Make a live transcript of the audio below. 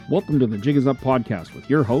Welcome to the Jig is Up podcast with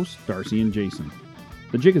your hosts, Darcy and Jason.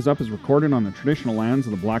 The Jig is Up is recorded on the traditional lands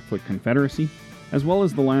of the Blackfoot Confederacy, as well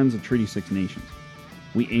as the lands of Treaty 6 nations.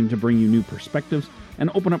 We aim to bring you new perspectives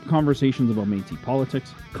and open up conversations about Métis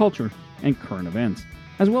politics, culture, and current events,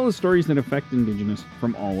 as well as stories that affect Indigenous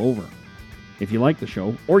from all over. If you like the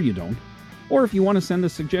show, or you don't, or if you want to send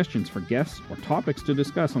us suggestions for guests or topics to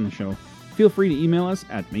discuss on the show, feel free to email us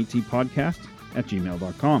at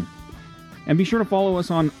métispodcast@gmail.com. And be sure to follow us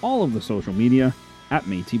on all of the social media at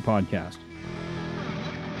Métis Podcast.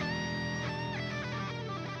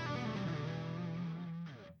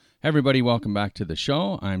 Hey everybody, welcome back to the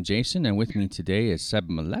show. I'm Jason, and with me today is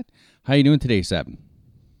Sebastien Malette. How are you doing today, Seb?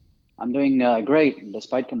 I'm doing great,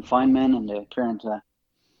 despite confinement and the current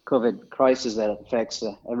COVID crisis that affects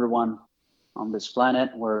everyone on this planet.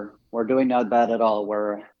 We're doing not bad at all.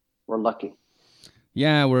 We're lucky.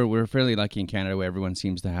 Yeah, we're fairly lucky in Canada where everyone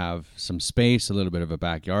seems to have some space, a little bit of a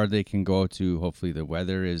backyard they can go to. Hopefully the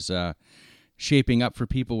weather is shaping up for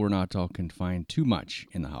people. We're not all confined too much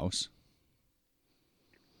in the house.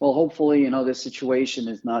 Well, hopefully, this situation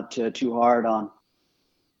is not too hard on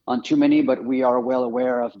too many, but we are well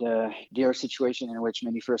aware of the dire situation in which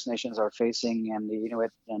many First Nations are facing, and the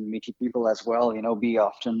Inuit and Métis people as well, be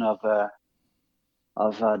often of a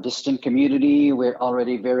distant community with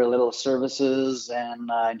already very little services, and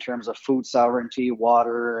in terms of food sovereignty,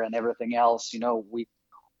 water, and everything else,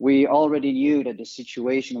 we already knew that the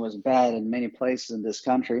situation was bad in many places in this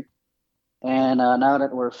country. And now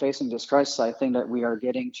that we're facing this crisis, I think that we're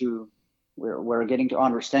getting to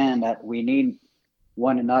understand that we need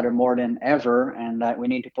one another more than ever, and that we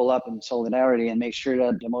need to pull up in solidarity and make sure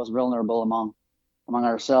that the most vulnerable among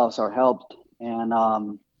ourselves are helped,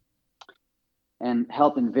 and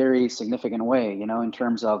help in very significant way, in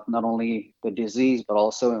terms of not only the disease, but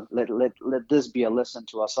also let this be a lesson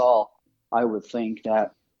to us all. I would think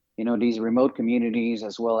that, these remote communities,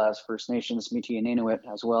 as well as First Nations, Métis and Inuit,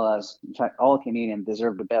 as well as, in fact, all Canadians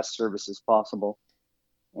deserve the best services possible.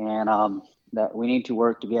 And that we need to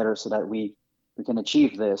work together so that we can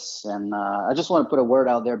achieve this. And I just want to put a word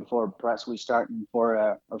out there before perhaps we start for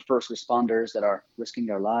our first responders that are risking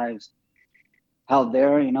their lives out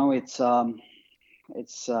there.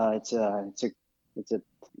 It's a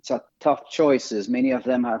tough choices. Many of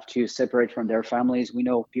them have to separate from their families. We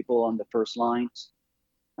know people on the first lines.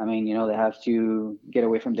 They have to get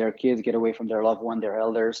away from their kids, get away from their loved one, their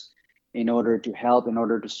elders, in order to help, in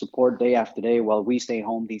order to support day after day. While we stay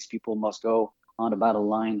home, these people must go on the battle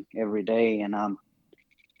line every day. And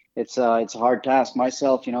it's a hard task.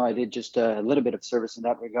 Myself, I did just a little bit of service in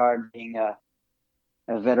that regard, being a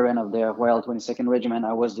veteran of the Royal 22nd Regiment.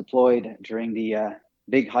 I was deployed during the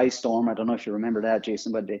big ice storm. I don't know if you remember that,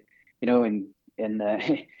 Jason, but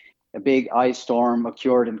a big ice storm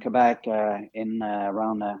occurred in Quebec in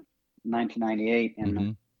around 1998,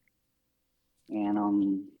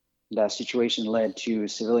 and that situation led to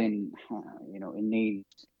civilian, in need.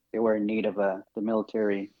 They were in need of the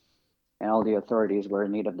military, and all the authorities were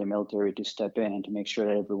in need of the military to step in and to make sure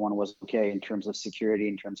that everyone was okay in terms of security,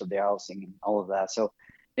 in terms of their housing, and all of that. So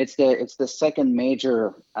it's the second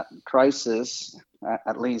major crisis,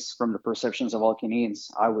 at least from the perceptions of all Canadians,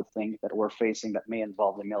 I would think, that we're facing that may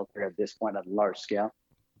involve the military at this point at a large scale.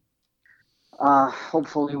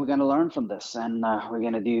 Hopefully we're going to learn from this, and we're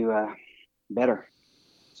going to do better,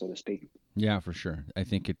 so to speak. Yeah, for sure. I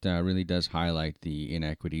think it really does highlight the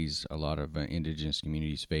inequities a lot of Indigenous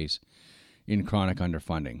communities face in chronic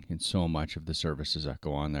underfunding in so much of the services that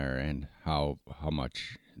go on there, and how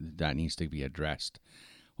much that needs to be addressed.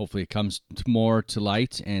 Hopefully it comes more to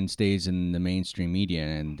light and stays in the mainstream media,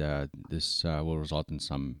 and this will result in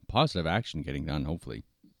some positive action getting done, hopefully.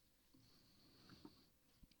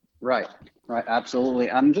 Right, absolutely.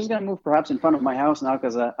 I'm just going to move perhaps in front of my house now,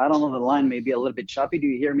 because I don't know, the line may be a little bit choppy. Do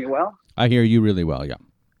you hear me well? I hear you really well, yeah.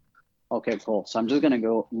 Okay, cool. So I'm just going to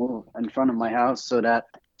go move in front of my house so that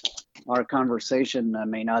our conversation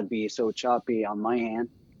may not be so choppy on my end.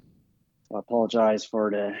 So I apologize for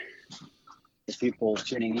the people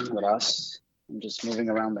tuning in with us. I'm just moving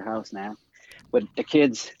around the house now with the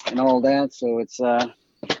kids and all that. So it's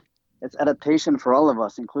adaptation for all of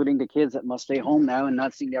us, including the kids that must stay home now and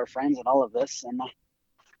not seeing their friends and all of this.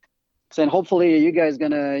 And hopefully you guys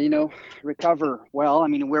gonna, recover well.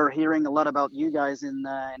 We're hearing a lot about you guys in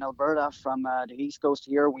Alberta from the East Coast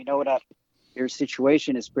here. We know that your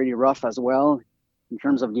situation is pretty rough as well in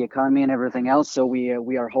terms of the economy and everything else. So we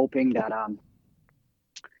are hoping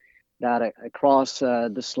that across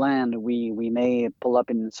this land, we may pull up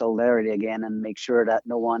in solidarity again and make sure that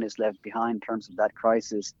no one is left behind in terms of that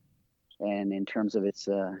crisis and in terms of its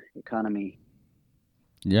economy.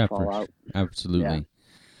 Yeah, absolutely.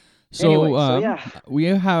 So, Anyway, so yeah. we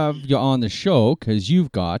have you on the show because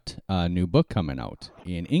you've got a new book coming out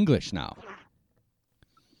in English now.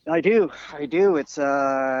 I do. It's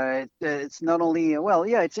not only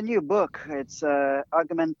it's a new book. It's a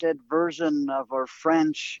augmented version of our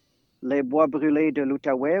French Les Bois Brûlés de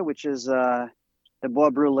l'Outaouais, which is the Bois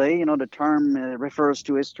Brûlés. You know, the term refers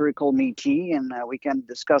to historical Métis, and we can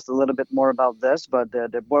discuss a little bit more about this. But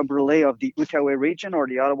the Bois Brûlés of the Outaouais region or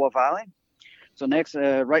the Ottawa Valley. So next,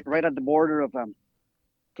 right at the border of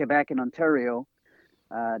Quebec and Ontario.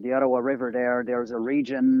 The Ottawa River there's a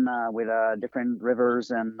region with different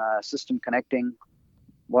rivers and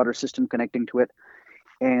water system connecting to it.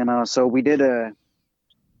 And so we did an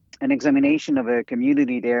examination of a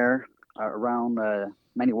community there around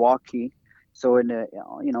Maniwaki. So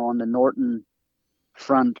on the northern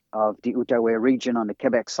front of the Outaouais region on the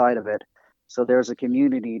Quebec side of it. So there's a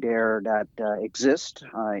community there that exists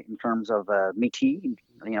in terms of Métis.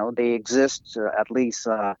 You know, they exist at least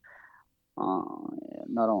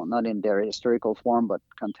not in their historical form, but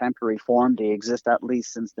contemporary form. They exist at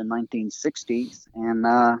least since the 1960s, and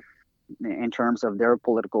in terms of their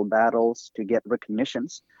political battles to get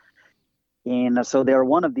recognitions. And so they're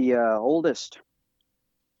one of the oldest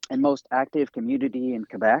and most active community in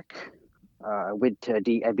Quebec, with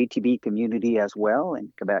the ABTB community as well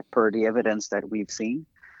in Quebec, per the evidence that we've seen.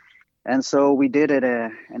 And so we did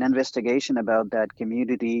an investigation about that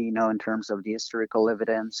community, you know, in terms of the historical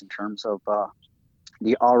evidence, in terms of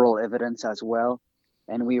the oral evidence as well.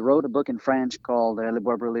 And we wrote a book in French called Les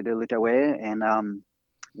Bois Brûlés de l'Outaouais. And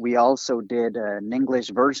we also did an English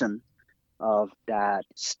version of that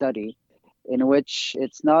study, in which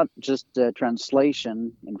it's not just a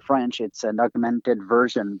translation in French, it's an augmented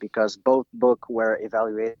version, because both books were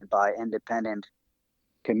evaluated by independent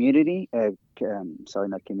committees.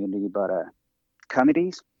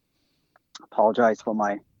 Apologize for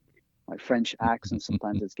my French accent.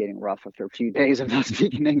 Sometimes it's getting rough after a few days of not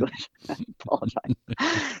speaking English. Apologize.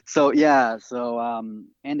 So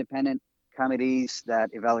independent committees that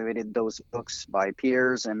evaluated those books by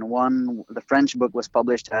peers, and the French book was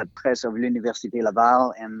published at Presse of l'Université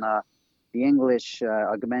Laval, and the English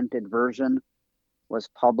augmented version was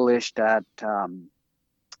published at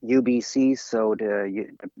UBC, so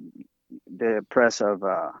the press of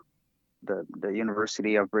the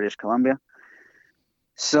University of British Columbia.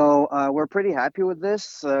 So we're pretty happy with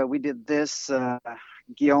this. We did this,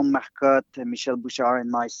 Guillaume Marcotte, Michel Bouchard, and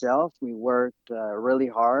myself. We worked really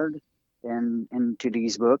hard into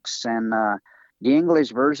these books, and the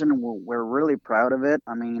English version, we're really proud of it.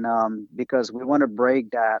 I mean, because we want to break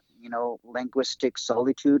that, linguistic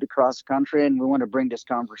solitude across the country, and we want to bring this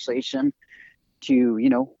conversation to,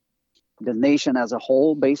 the nation as a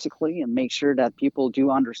whole, basically, and make sure that people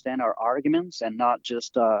do understand our arguments and not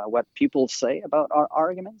just what people say about our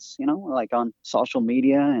arguments, like on social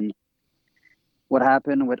media, and what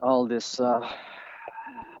happened with all this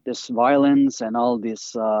this violence and all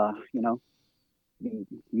this,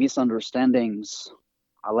 misunderstandings.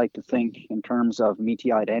 I like to think in terms of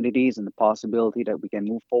Métis identities and the possibility that we can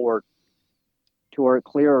move forward to our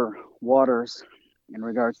clearer waters in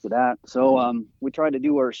regards to that. So we try to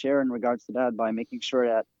do our share in regards to that by making sure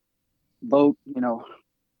that both,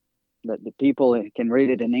 that the people can read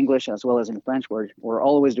it in English as well as in French. We're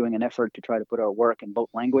always doing an effort to try to put our work in both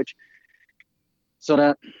language, so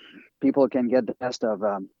that people can get the best of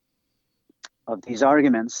these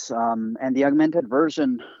arguments. And the augmented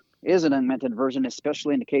version is an augmented version,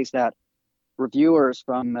 especially in the case that reviewers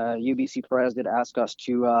from UBC Press did ask us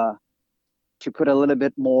to put a little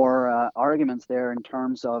bit more arguments there in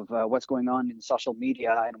terms of what's going on in social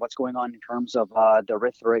media and what's going on in terms of the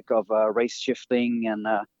rhetoric of race shifting. And,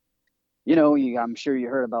 I'm sure you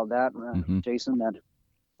heard about that, Jason, that a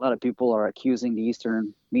lot of people are accusing the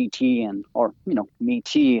Eastern Métis or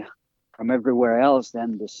Métis from everywhere else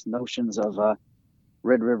than this notions of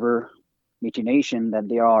Red River Métis Nation, that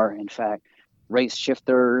they are, in fact, race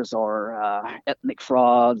shifters or ethnic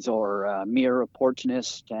frauds or mere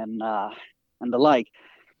opportunists and the like.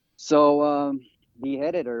 So the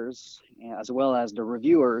editors, as well as the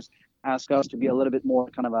reviewers, ask us to be a little bit more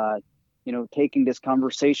kind of taking this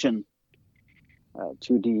conversation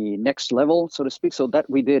to the next level, so to speak. So that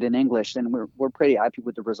we did in English, and we're pretty happy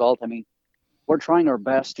with the result. I mean, we're trying our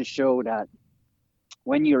best to show that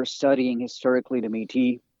when you're studying historically the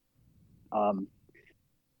Métis,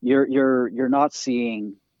 you're not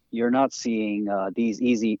seeing these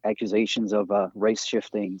easy accusations of race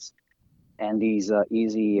shiftings and these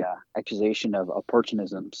easy accusation of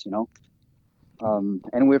opportunisms,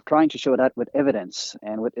 and we're trying to show that with evidence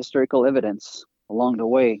and with historical evidence along the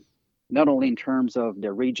way, not only in terms of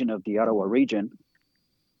the region of the Ottawa region,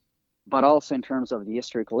 but also in terms of the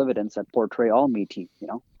historical evidence that portray all Métis, you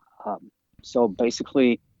know. So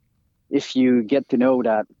basically, if you get to know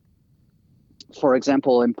that, for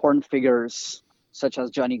example, important figures such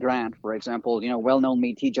as Johnny Grant, for example, you know, well-known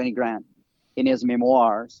Métis Johnny Grant, in his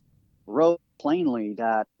memoirs, wrote plainly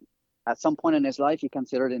that at some point in his life, he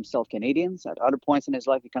considered himself Canadians. At other points in his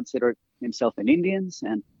life, he considered himself an Indians,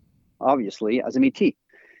 and obviously as a Métis.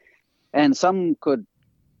 And some could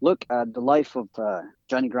look at the life of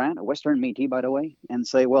Johnny Grant, a Western Métis, by the way, and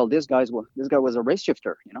say, well, this guy was a race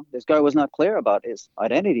shifter. You know, this guy was not clear about his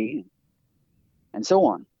identity, and so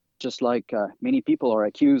on. Just like many people are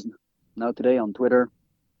accused now today on Twitter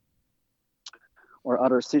or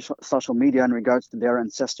other social media in regards to their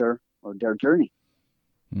ancestor or their journey.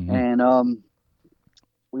 Mm-hmm. And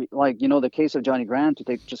we, like, you know, the case of Johnny Grant, to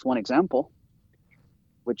take just one example,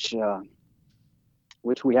 which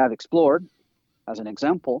we have explored as an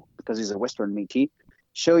example, because he's a Western Métis,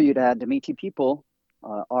 show you that the Métis people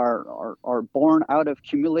are born out of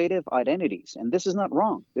cumulative identities, and this is not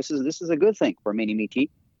wrong. This is a good thing for many Métis,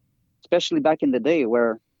 especially back in the day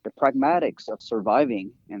where the pragmatics of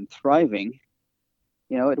surviving and thriving,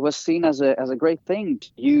 you know, it was seen as a great thing to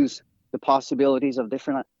use the possibilities of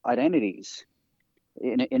different identities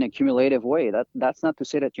in a cumulative way. That's not to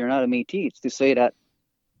say that you're not a Métis. It's to say that,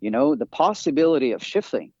 you know, the possibility of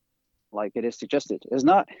shifting, like it is suggested, is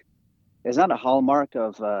not a hallmark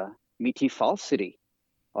of Métis falsity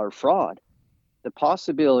or fraud. The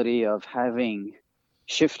possibility of the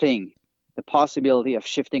possibility of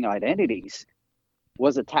shifting identities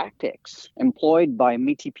was a tactics employed by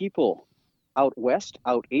Métis people out west,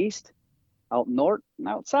 out east, out north, and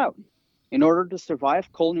out south, in order to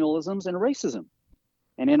survive colonialisms and racism,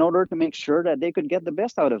 and in order to make sure that they could get the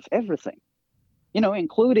best out of everything, you know,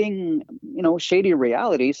 including, you know, shady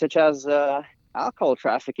realities such as alcohol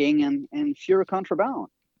trafficking and pure contraband.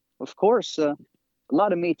 Of course, a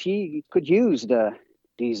lot of Métis could use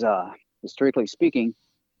these, historically speaking,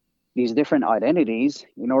 these different identities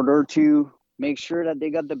in order to make sure that they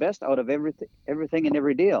got the best out of everything and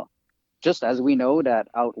every deal. Just as we know that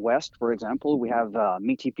out west, for example, we have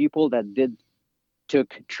Métis people that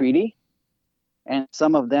took treaty, and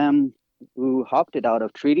some of them who opted out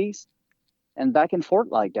of treaties, and back and forth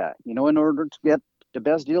like that, you know, in order to get the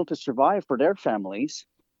best deal to survive for their families,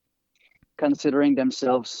 considering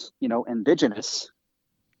themselves, you know, indigenous.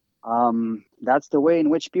 That's the way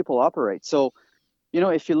in which people operate. So, you know,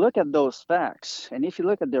 if you look at those facts, and if you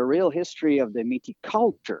look at the real history of the Métis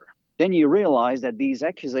culture, then you realize that these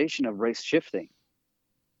accusations of race shifting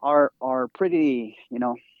are pretty, you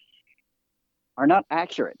know, are not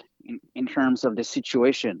accurate in terms of the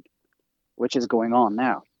situation which is going on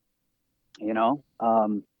now, you know.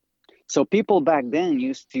 So people back then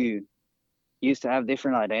used to have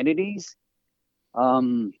different identities.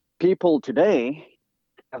 People today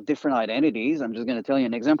have different identities. I'm just going to tell you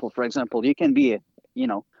an example. For example, you can be,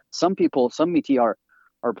 some Métis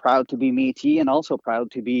are proud to be Métis and also proud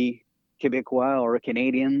to be Québécois or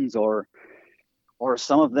Canadians, or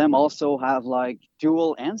some of them also have like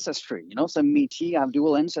dual ancestry. You know, some Métis have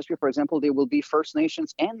dual ancestry. For example, they will be First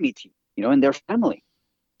Nations and Métis, you know, in their family.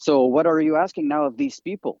 So what are you asking now of these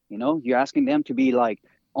people? You know, you're asking them to be like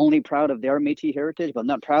only proud of their Métis heritage, but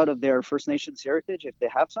not proud of their First Nations heritage if they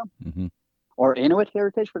have some, or Inuit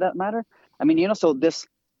heritage for that matter. I mean, you know, so this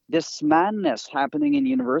madness happening in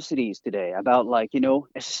universities today about like, you know,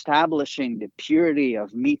 establishing the purity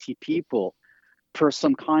of Métis people for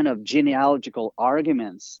some kind of genealogical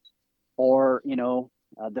arguments, or, you know,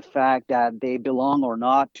 the fact that they belong or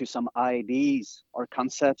not to some ideas or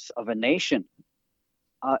concepts of a nation.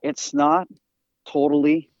 It's not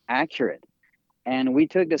totally accurate. And we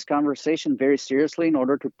took this conversation very seriously in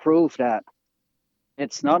order to prove that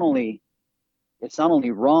it's not only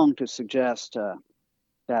wrong to suggest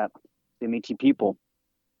that the Métis people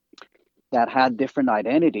that had different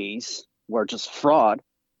identities were just fraud,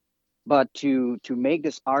 but to make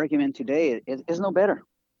this argument today is no better,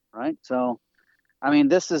 right? So, I mean,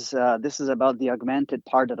 this is about the augmented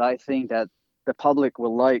part that I think that the public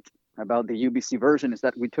will like about the UBC version, is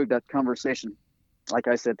that we took that conversation, like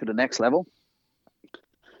I said, to the next level.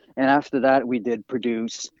 And after that, we did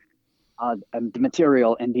produce the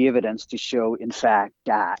material and the evidence to show, in fact,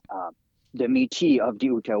 that the Métis of the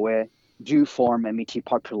Outaouais do form a Métis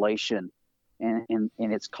population in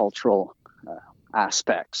its cultural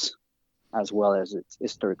aspects, as well as its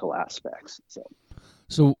historical aspects.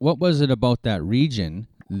 So what was it about that region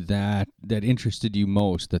that interested you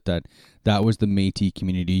most, that was the Métis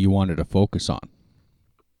community you wanted to focus on?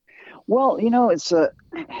 Well, you know,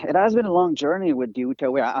 it has been a long journey with the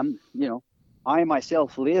Outaouais. I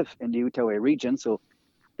myself live in the Outaouais region, so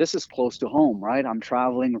this is close to home, right? I'm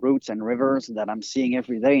traveling routes and rivers that I'm seeing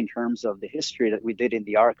every day in terms of the history that we did in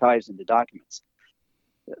the archives and the documents.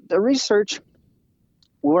 The research,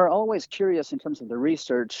 we're always curious in terms of the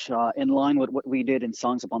research in line with what we did in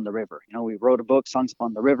Songs Upon the River. We wrote a book, Songs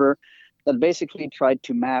Upon the River, that basically tried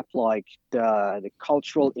to map like the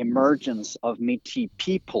cultural emergence of Métis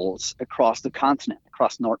peoples across the continent,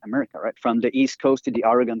 across North America, right? From the East Coast to the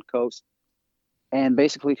Oregon coast. And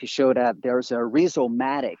basically to show that there's a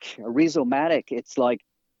rhizomatic. A rhizomatic, it's like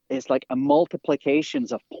a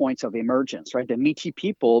multiplications of points of emergence, right? The Métis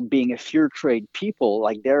people being a fur trade people,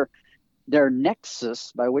 like their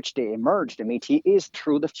nexus by which they emerged, the Métis, is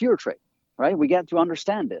through the fur trade, right? We get to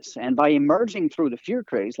understand this. And by emerging through the fur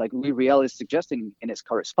trades, like Louis Riel is suggesting in his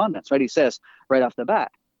correspondence, right? He says right off the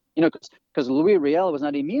bat, because Louis Riel was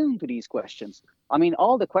not immune to these questions. I mean,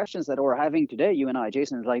 all the questions that we're having today, you and I,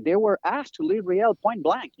 Jason, is like they were asked to Louis Riel point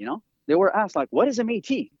blank, They were asked, like, what is a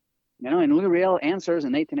Métis? And Louis Riel answers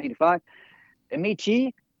in 1885, a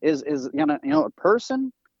Métis is a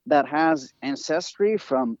person that has ancestry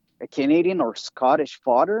from a Canadian or Scottish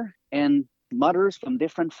father and mothers from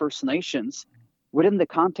different First Nations within the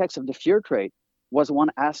context of the fur trade was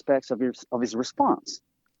one aspect of his response.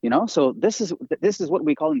 So this is what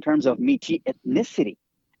we call in terms of Métis ethnicity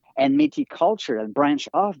and Métis culture, a branch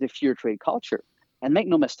of the fur trade culture. And make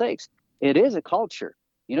no mistakes, it is a culture.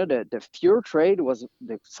 The fur trade was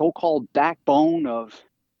the so-called backbone of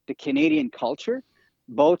the Canadian culture,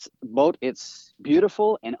 both its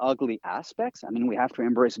beautiful and ugly aspects. I mean, we have to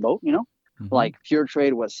embrace both, Like fur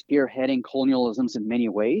trade was spearheading colonialisms in many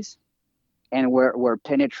ways, and we're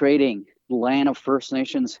penetrating the land of First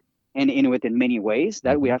Nations and Inuit in many ways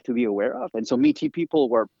that we have to be aware of. And so Métis people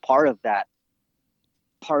were part of that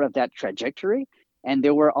trajectory, and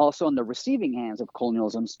they were also on the receiving hands of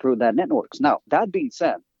colonialisms through that networks. Now, that being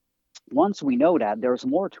said, once we know that, there's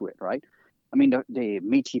more to it, right? I mean, the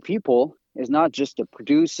Métis people is not just a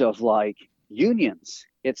produce of like unions.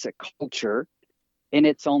 It's a culture in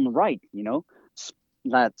its own right,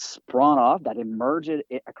 that's sprung off, that emerged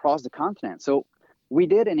across the continent. So we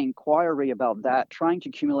did an inquiry about that, trying to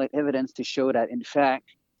accumulate evidence to show that, in fact,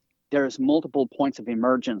 there's multiple points of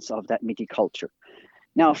emergence of that Métis culture.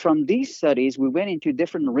 Now, from these studies, we went into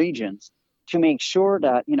different regions to make sure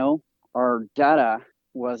that, our data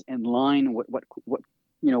was in line with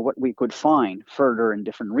what we could find further in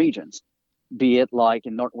different regions, be it like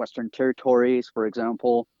in Northwestern Territories, for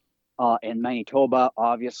example, in Manitoba,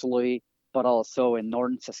 obviously, but also in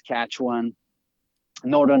Northern Saskatchewan,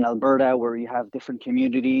 Northern Alberta, where you have different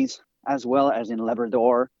communities, as well as in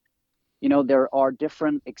Labrador. There are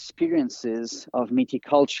different experiences of Métis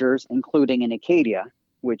cultures, including in Acadia,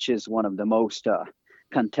 which is one of the most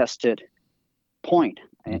contested point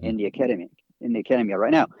in the academia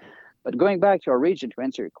right now. But going back to our region to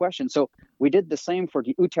answer your question, so we did the same for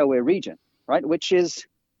the Outaouais region, right, which is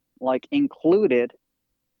like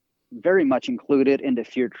very much included in the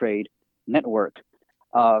fur trade network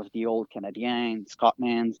of the old Canadiens,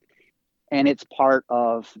 Scotsmans, and it's part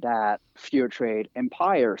of that fur trade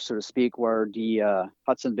empire, so to speak, where the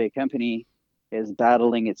Hudson Bay Company is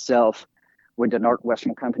battling itself with the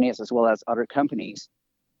Northwestern companies as well as other companies,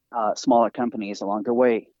 smaller companies along the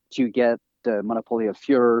way, to get the monopoly of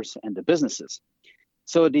furs and the businesses.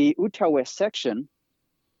 So the Outaouais section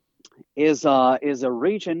is a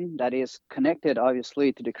region that is connected,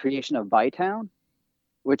 obviously, to the creation of Bytown,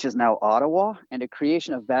 which is now Ottawa, and the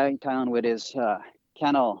creation of Bytown with its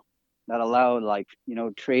canal that allowed,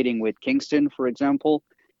 trading with Kingston, for example.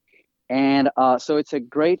 And so it's a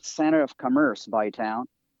great center of commerce, Bytown,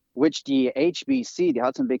 which the HBC, the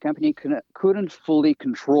Hudson Bay Company, couldn't fully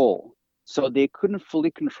control. So they couldn't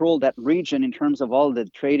fully control that region in terms of all the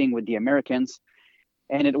trading with the Americans.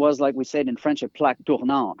 And it was, like we said in French, a plaque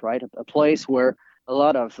tournante, right? A place where a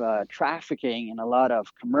lot of trafficking and a lot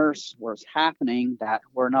of commerce was happening that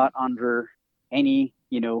were not under any,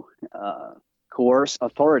 coerced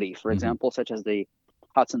authority, for example, such as the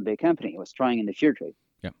Hudson Bay Company was trying in the fur trade.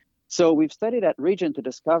 Yeah. So we've studied that region to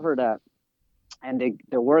discover that, and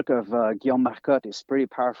the work of Guillaume Marcotte is pretty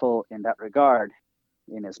powerful in that regard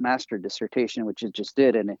in his master dissertation, which he just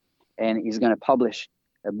did, and he's going to publish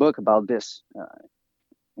a book about this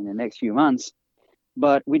in the next few months.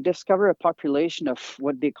 But we discover a population of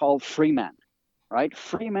what they call freemen, right?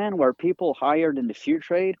 Freemen were people hired in the fur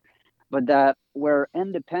trade, but that were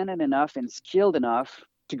independent enough and skilled enough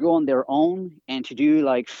to go on their own and to do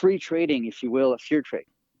like free trading, if you will, of fur trade.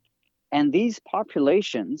 And these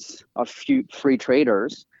populations of free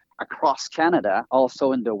traders across Canada,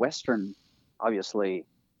 also in the western, obviously,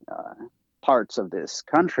 parts of this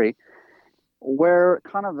country, were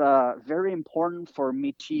kind of very important for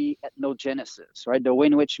Métis ethnogenesis, right? The way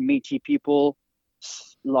in which Métis people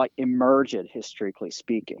like emerged, historically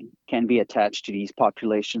speaking, can be attached to these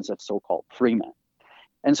populations of so-called freemen.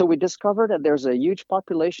 And so we discovered that there's a huge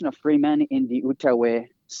population of freemen in the Outaouais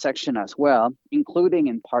section as well, including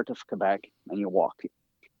in part of Quebec, Maniwaki.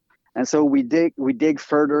 And so we dig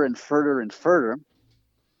further and further and further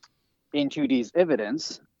into these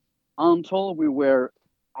evidence until we were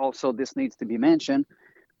also, this needs to be mentioned,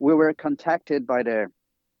 we were contacted by the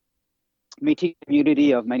Métis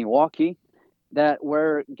community of Maniwaki that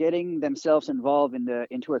were getting themselves involved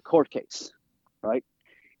into a court case, right?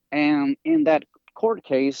 And in that court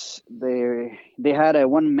case, they had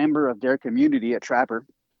one member of their community, a trapper,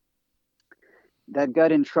 that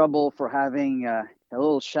got in trouble for having a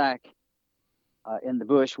little shack in the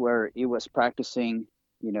bush where he was practicing,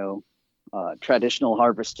 traditional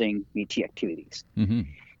harvesting Métis activities. Mm-hmm.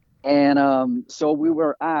 And so we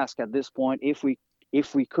were asked at this point if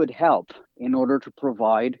we could help in order to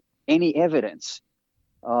provide any evidence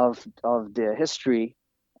of the history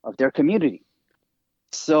of their community.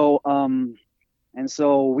 So and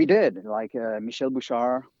so we did. Like Michel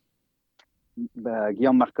Bouchard,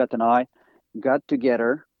 Guillaume Marcotte, and I got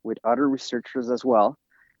together with other researchers as well,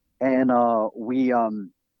 and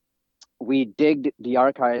we digged the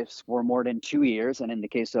archives for more than 2 years, and in the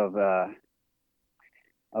case of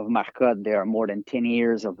Marcotte, there are more than 10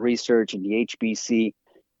 years of research in the HBC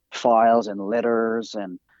files and letters.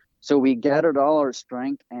 And so we gathered all our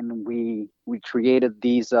strength and we created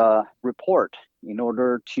these report in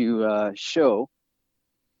order to show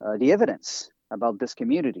the evidence about this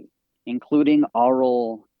community, including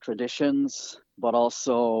oral traditions, but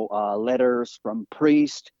also letters from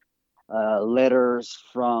priests, letters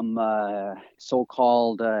from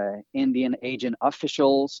so-called Indian agent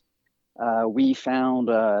officials. We found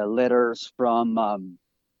letters from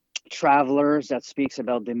travelers that speaks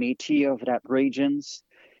about the Métis of that regions.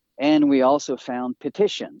 And we also found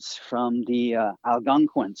petitions from the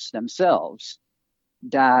Algonquins themselves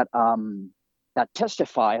that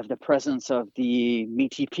testify of the presence of the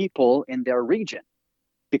Métis people in their region.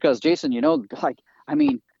 Because Jason, you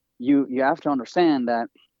have to understand that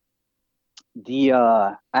the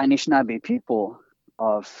Anishinaabe people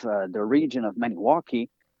of the region of Maniwaki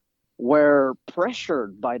were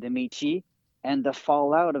pressured by the Métis and the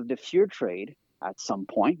fallout of the fur trade at some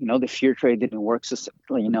point. The fur trade didn't work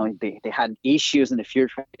successfully. They had issues in the fur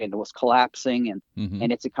trade and it was collapsing and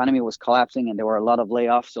its economy was collapsing and there were a lot of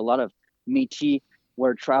layoffs. So a lot of Métis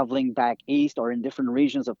were traveling back east or in different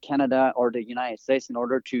regions of Canada or the United States in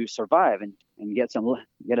order to survive and get a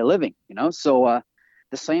living, So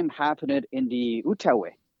the same happened in the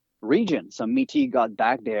Outaouais region. Some Métis got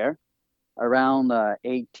back there around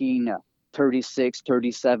 1836,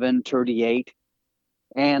 37, 38.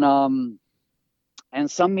 And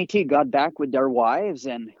some Métis got back with their wives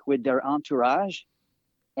and with their entourage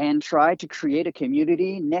and tried to create a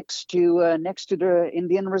community next to the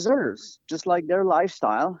Indian reserves, just like their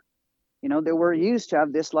lifestyle. They were used to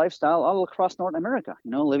have this lifestyle all across North America,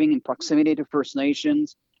 living in proximity to First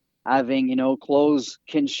Nations, having, close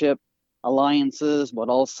kinship alliances, but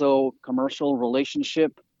also commercial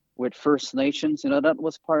relationship with First Nations. That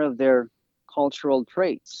was part of their cultural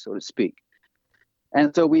traits, so to speak.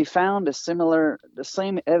 And so we found the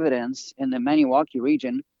same evidence in the Maniwaki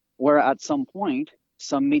region, where at some point,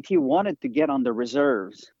 some Métis wanted to get on the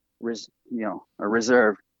reserves, a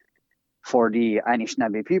reserve for the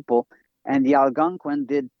Anishinaabe people. And the Algonquin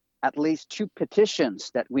did at least 2 petitions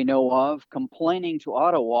that we know of, complaining to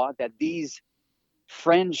Ottawa that these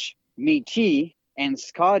French Métis and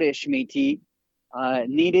Scottish Métis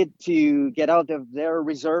needed to get out of their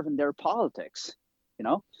reserve and their politics,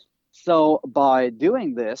 So by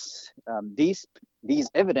doing this, these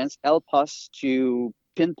evidence help us to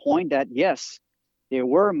pinpoint that, yes, there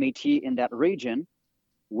were Métis in that region.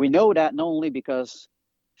 We know that not only because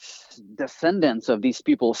descendants of these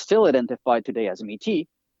people still identified today as Métis,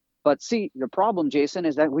 but see, the problem, Jason,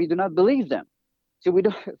 is that we do not believe them. So we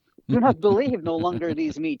do not believe no longer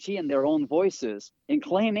these Métis and their own voices in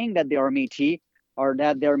claiming that they are Métis, or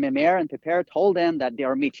that their Mémère and Pépère told them that they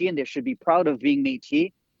are Métis and they should be proud of being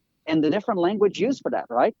Métis, and the different language used for that,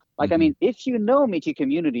 right? If you know Métis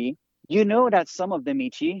community, you know that some of the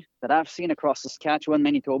Métis that I've seen across Saskatchewan,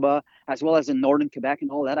 Manitoba, as well as in northern Quebec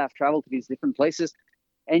and all that, I've traveled to these different places,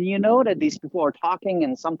 and you know that these people are talking,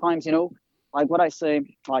 and sometimes, like what I say,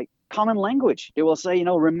 like common language. They will say,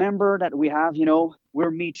 remember that we have,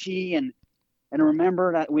 we're Métis, and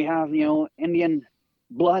remember that we have, Indian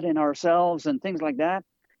blood in ourselves and things like that.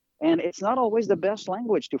 And it's not always the best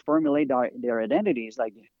language to formulate their identities,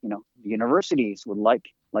 like, the universities would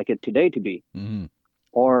like it today to be, Mm-hmm.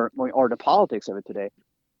 or the politics of it today.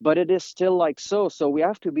 But it is still like so. So we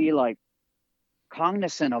have to be like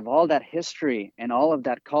cognizant of all that history and all of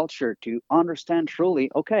that culture to understand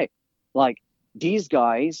truly, okay, like these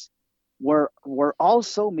guys were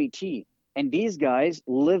also Métis, and these guys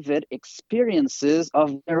lived experiences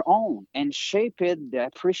of their own and shaped the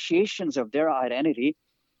appreciations of their identity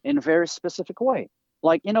in a very specific way.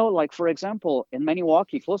 Like, like for example, in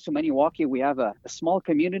Maniwaki, close to Maniwaki, we have a small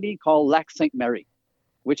community called Lac Sainte Marie,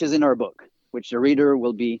 which is in our book, which the reader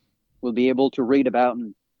will be able to read about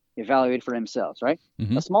and evaluate for themselves, right?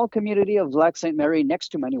 Mm-hmm. A small community of Lac Sainte Marie next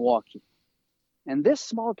to Maniwaki. And this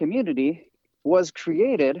small community was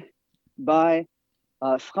created by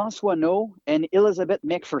François No and Elizabeth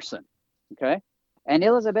McPherson, okay? And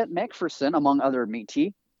Elizabeth McPherson, among other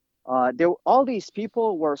Métis, all these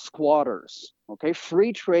people were squatters, okay?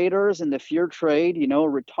 Free traders in the fur trade,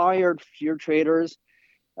 retired fur traders,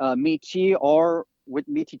 Métis or with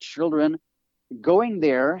Métis children, going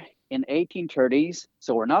there in 1830s.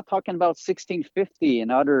 So we're not talking about 1650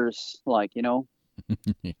 and others like, Yeah.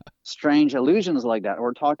 strange allusions like that.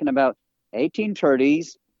 We're talking about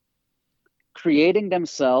 1830s, creating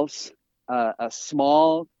themselves a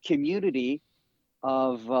small community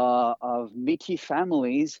of Métis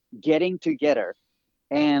families getting together.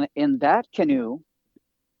 And in that canoe,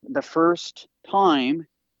 the first time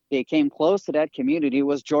they came close to that community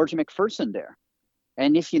was George McPherson there.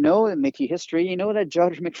 And if you know Métis history, you know that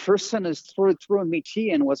George McPherson is through a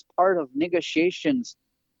Métis and was part of negotiations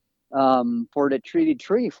for the Treaty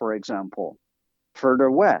 3, for example, further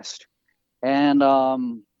west. And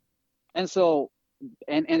so,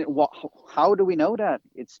 how do we know that?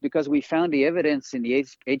 It's because we found the evidence in the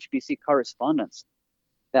HBC correspondence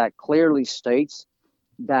that clearly states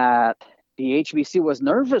that the HBC was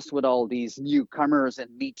nervous with all these newcomers and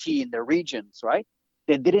Métis in the regions, right?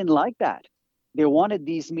 They didn't like that. They wanted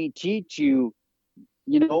these Métis to,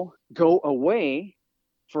 go away,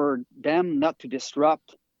 for them not to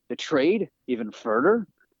disrupt the trade even further.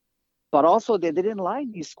 But also they didn't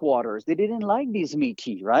like these squatters. They didn't like these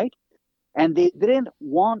Métis, right? And they didn't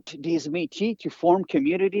want these Métis to form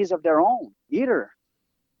communities of their own either,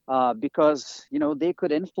 because, they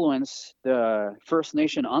could influence the First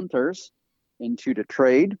Nation hunters into the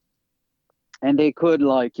trade, and they could,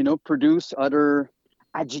 produce other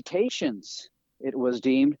agitations. It was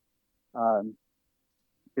deemed by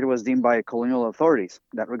colonial authorities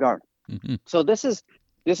in that regard. Mm-hmm. So this is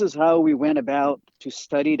how we went about to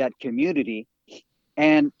study that community.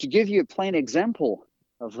 And to give you a plain example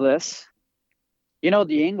of this,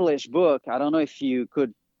 the English book, I don't know if you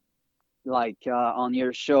could, on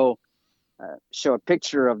your show a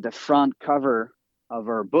picture of the front cover of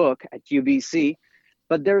our book at UBC,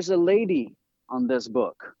 but there's a lady on this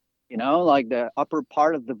book. The upper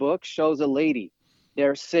part of the book shows a lady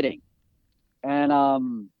there sitting. And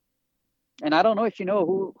I don't know if you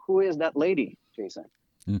know who is that lady, Jason.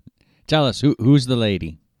 Tell us, who's the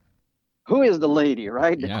lady? Who is the lady,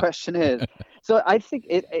 right? The Yeah. question is. So I think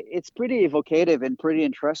it's pretty evocative and pretty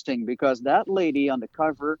interesting, because that lady on the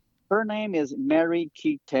cover, her name is Mary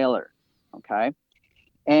Keith Taylor, okay?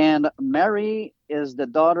 And Mary is the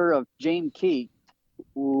daughter of James Keith,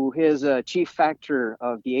 who is a chief factor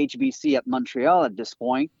of the HBC at Montreal at this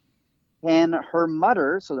point. And her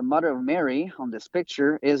mother, so the mother of Mary on this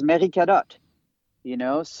picture, is Mary Cadotte.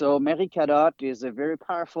 So Mary Cadotte is a very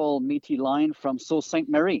powerful Métis line from Sault Ste.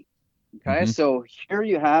 Marie. Okay, Mm-hmm. So here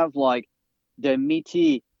you have the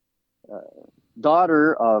Métis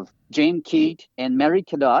daughter of James Keith and Mary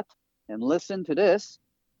Cadotte. And listen to this.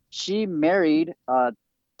 She married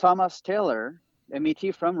Thomas Taylor, a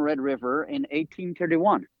Métis from Red River, in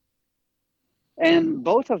 1831. And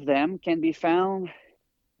both of them can be found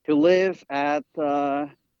to live at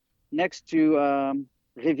next to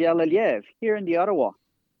Rivière-le-Lièvre, here in the Ottawa,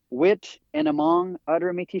 with and among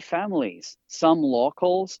other Métis families, some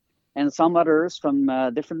locals and some others from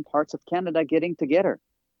different parts of Canada getting together.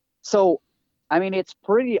 So, it's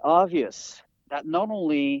pretty obvious that not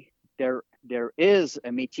only there is a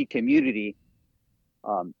Métis community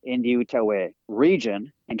in the Outaouais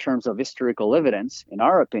region in terms of historical evidence, in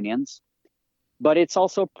our opinions, but it's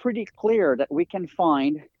also pretty clear that we can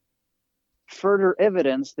find further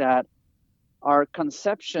evidence that our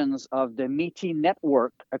conceptions of the Métis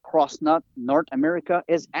network across North America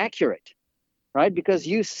is accurate, right? Because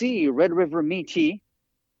you see Red River Métis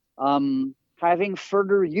having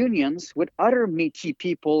further unions with other Métis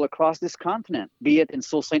people across this continent, be it in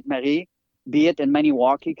Sault Ste. Marie, be it in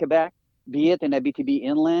Maniwaki, Quebec, be it in Abitibi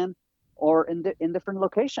Inland, or in different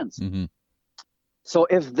locations. Mm-hmm. So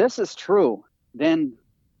if this is true, then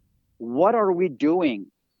what are we doing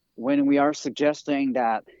when we are suggesting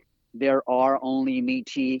that there are only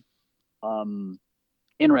Métis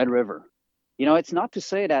in Red River? It's not to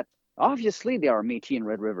say that obviously there are Métis in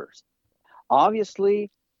Red Rivers.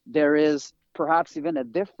 Obviously, there is perhaps even a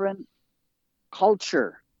different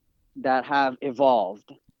culture that have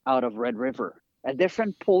evolved out of Red River, a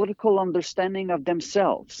different political understanding of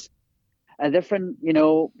themselves, a different,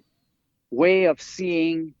 way of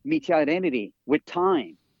seeing Métis identity with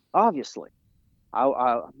time. Obviously,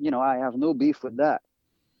 I have no beef with that.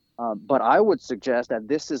 But I would suggest that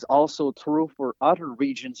this is also true for other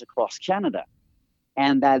regions across Canada,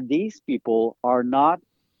 and that these people are not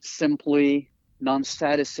simply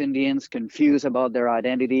non-status Indians confused about their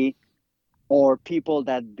identity, or people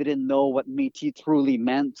that didn't know what Métis truly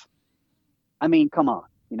meant. I mean, come on.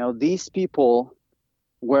 These people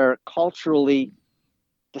were culturally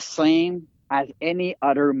the same as any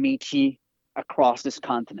other Métis across this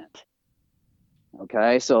continent.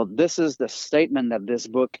 Okay, so this is the statement that this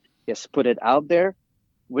book has put it out there,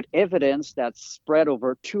 with evidence that's spread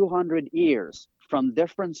over 200 years from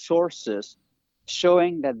different sources,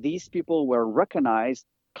 showing that these people were recognized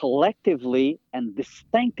collectively and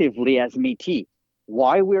distinctively as Métis.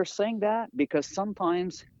 Why we're saying that? Because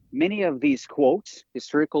sometimes many of these quotes,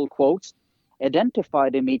 historical quotes, identify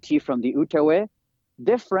the Métis from the Outaouais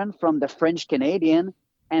different from the French Canadian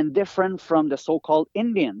and different from the so-called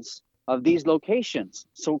Indians of these locations.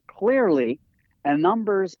 So clearly, a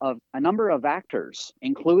number of actors,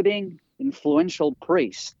 including influential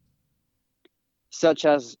priests, such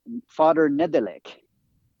as Father Nedelec,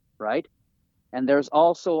 right? And there's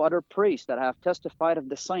also other priests that have testified of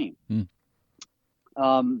the same.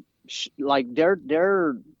 Like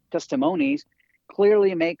their testimonies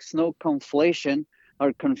clearly makes no conflation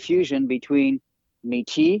or confusion between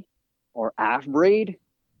Métis or half-breed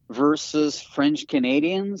versus French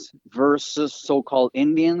Canadians versus so-called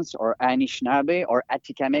Indians or Anishinaabe or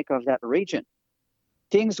Atikamekw of that region.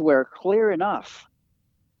 Things were clear enough.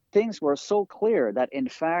 Things were so clear that, in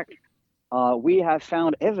fact, we have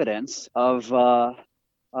found evidence of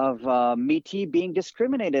Métis being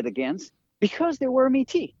discriminated against because they were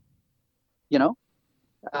Métis.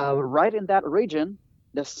 Right in that region,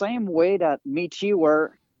 the same way that Métis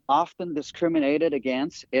were often discriminated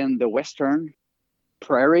against in the Western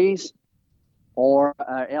prairies or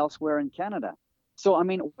elsewhere in Canada. So, I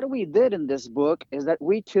mean, what we did in this book is that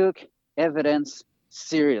we took evidence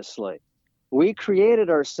seriously. We created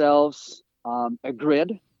ourselves a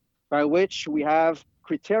grid by which we have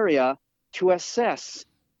criteria to assess,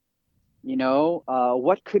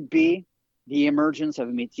 what could be the emergence of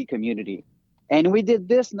a Métis community. And we did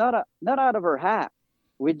this not out of our hat.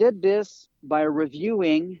 We did this by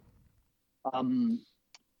reviewing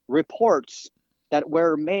reports that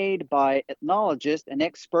were made by ethnologists and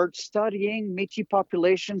experts studying Métis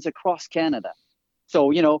populations across Canada.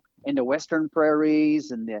 So, in the Western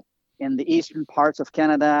prairies and in the eastern parts of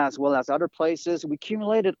Canada, as well as other places, we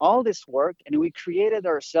accumulated all this work and we created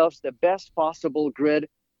ourselves the best possible grid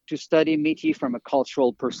to study Métis from a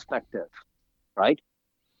cultural perspective, right?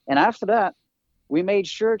 And after that, we made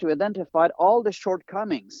sure to identify all the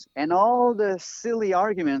shortcomings and all the silly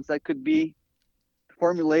arguments that could be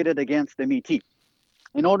formulated against the Métis,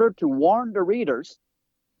 in order to warn the readers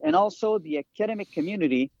and also the academic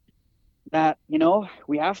community that,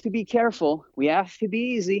 we have to be careful, we have to be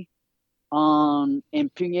easy on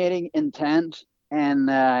impugnating intent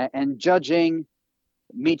and judging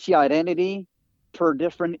Métis identity per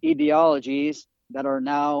different ideologies that are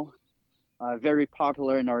now very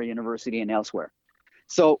popular in our university and elsewhere.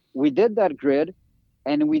 So we did that grid,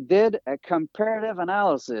 and we did a comparative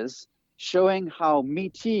analysis showing how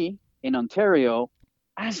Métis in Ontario,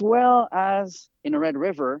 as well as in Red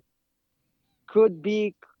River, could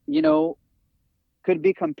be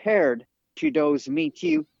compared to those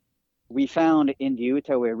Métis we found in the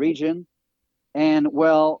Outaouais region. And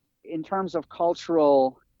well, in terms of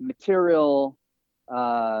cultural material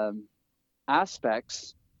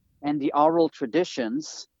aspects and the oral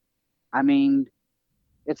traditions, I mean,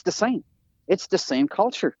 it's the same. It's the same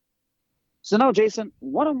culture. So now, Jason,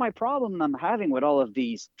 one of my problems I'm having with all of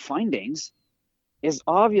these findings is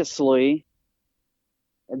obviously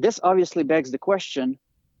begs the question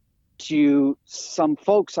to some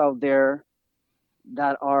folks out there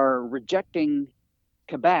that are rejecting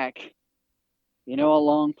Quebec,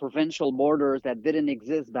 along provincial borders that didn't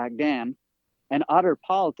exist back then, and other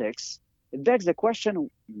politics. It begs the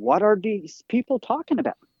question, what are these people talking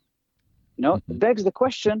about? It begs the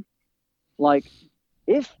question, like,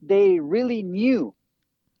 if they really knew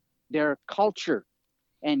their culture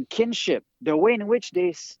and kinship the way in which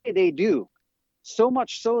they say they do, so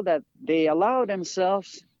much so that they allow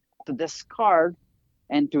themselves to discard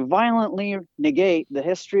and to violently negate the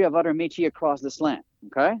history of other Métis across this land.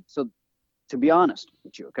 Okay, so to be honest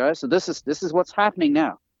with you, okay, so this is what's happening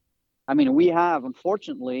now. I mean, we have,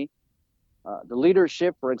 unfortunately, the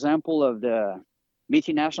leadership, for example, of the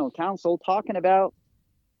Métis National Council talking about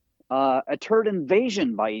a third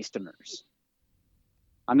invasion by Easterners.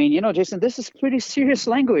 I mean, Jason, this is pretty serious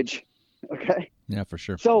language, okay? Yeah, for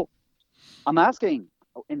sure. So I'm asking,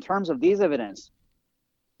 in terms of these evidence,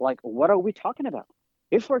 like, what are we talking about?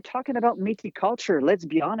 If we're talking about Métis culture, let's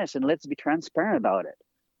be honest and let's be transparent about it.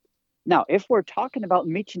 Now, if we're talking about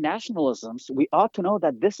Métis nationalisms, we ought to know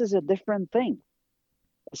that this is a different thing.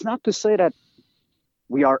 It's not to say that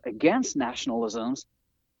we are against nationalisms.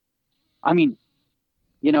 I mean,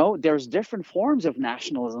 there's different forms of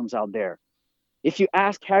nationalisms out there. If you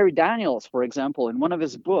ask Harry Daniels, for example, in one of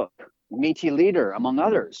his books, Métis Leader, among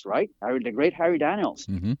others, right? The great Harry Daniels,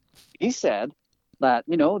 he said that,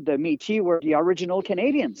 the Métis were the original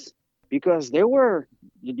Canadians because they were,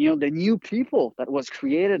 the new people that was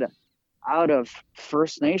created out of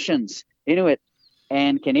First Nations, Inuit,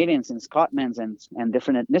 and Canadians and Scotsmen and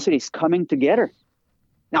different ethnicities coming together.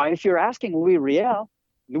 Now, if you're asking Louis Riel,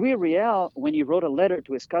 when he wrote a letter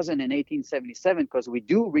to his cousin in 1877, because we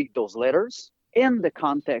do read those letters in the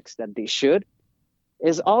context that they should,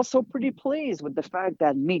 is also pretty pleased with the fact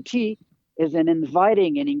that Métis is an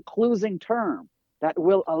inviting and including term that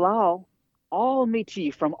will allow all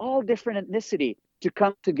Métis from all different ethnicity to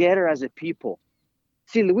come together as a people.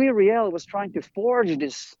 See, Louis Riel was trying to forge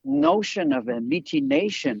this notion of a Métis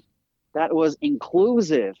nation that was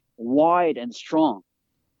inclusive, wide, and strong.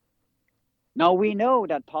 Now, we know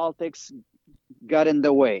that politics got in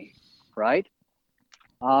the way, right?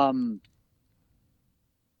 The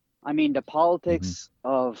politics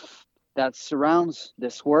of that surrounds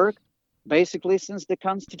this work, basically since the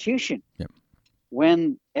Constitution. Yep.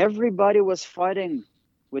 When everybody was fighting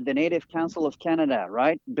with the Native Council of Canada,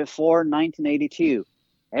 right, before 1982,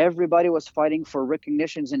 everybody was fighting for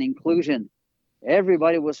recognitions and inclusion.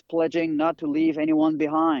 Everybody was pledging not to leave anyone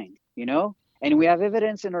behind, And we have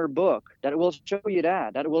evidence in our book that will show you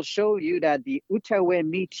that. That will show you that the Outaouais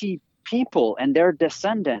Métis people and their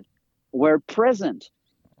descendants were present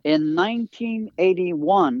in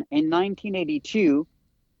 1981 and 1982,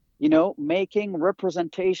 making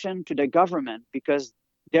representation to the government because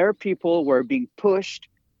their people were being pushed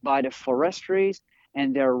by the forestries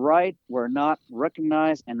and their rights were not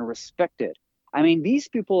recognized and respected. I mean, these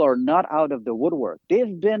people are not out of the woodwork.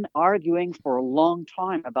 They've been arguing for a long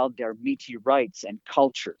time about their Métis rights and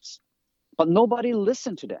cultures, but nobody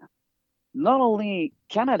listened to them. Not only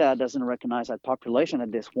Canada doesn't recognize that population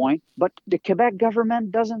at this point, but the Quebec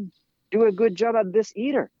government doesn't do a good job at this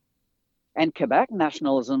either. And Quebec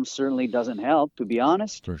nationalism certainly doesn't help, to be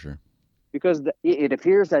honest. For sure. Because it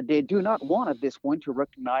appears that they do not want at this point to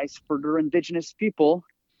recognize further Indigenous people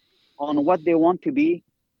on what they want to be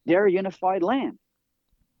their unified land.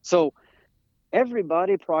 So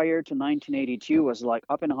everybody prior to 1982 was like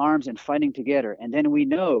up in arms and fighting together. And then we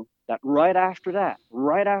know that right after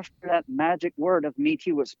that magic word of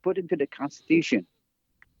Métis was put into the Constitution,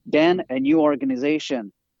 then a new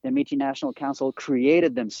organization, the Métis National Council,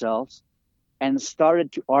 created themselves and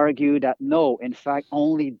started to argue that no, in fact,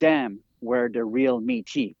 only them were the real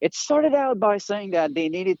Métis. It started out by saying that they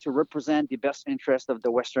needed to represent the best interest of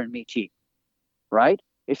the Western Métis, right?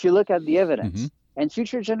 If you look at the evidence, and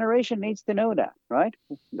future generation needs to know that, right?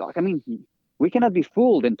 I mean, we cannot be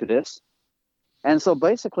fooled into this. And so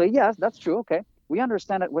basically, yes, that's true. Okay. We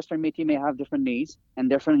understand that Western Métis may have different needs and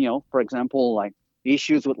different, for example, like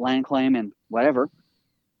issues with land claim and whatever.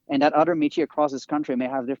 And that other Métis across this country may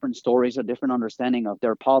have different stories or different understanding of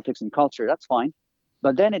their politics and culture. That's fine.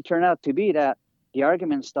 But then it turned out to be that the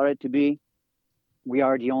argument started to be, we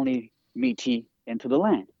are the only Métis into the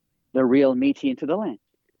land, the real Métis into the land.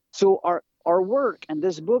 So our work and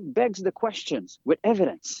this book begs the questions with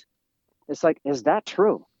evidence. It's like, is that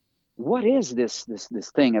true? What is this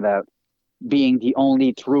thing about being the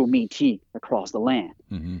only true Métis across the land?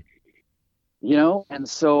 And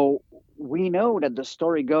so we know that the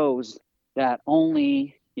story goes that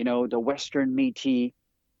only, the Western Métis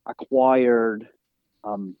acquired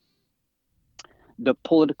the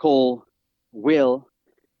political will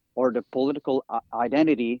or the political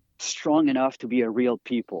identity strong enough to be a real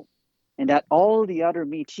people. And that all the other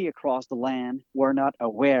Métis across the land were not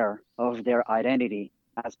aware of their identity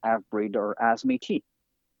as half-breed or as Métis.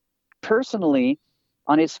 Personally,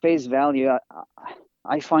 on its face value,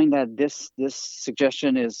 I find that this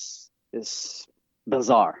suggestion is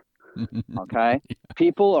bizarre. Okay?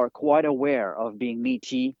 People are quite aware of being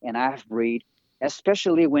Métis and half-breed,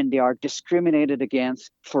 especially when they are discriminated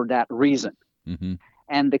against for that reason. Mm-hmm.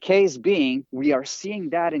 And the case being, we are seeing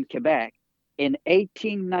that in Quebec in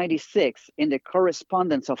 1896 in the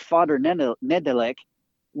correspondence of Father Nedelec,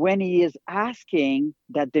 when he is asking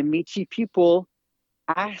that the Métis people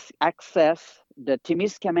access the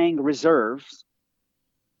Timiskaming reserves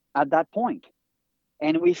at that point.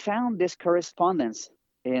 And we found this correspondence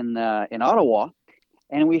in Ottawa,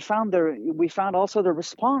 and we found also the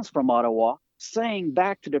response from Ottawa saying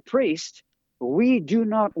back to the priest, we do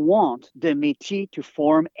not want the Métis to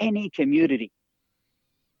form any community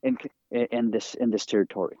in this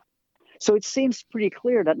territory. So it seems pretty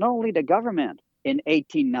clear that not only the government in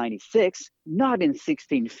 1896, not in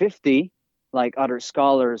 1650, like other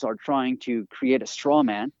scholars are trying to create a straw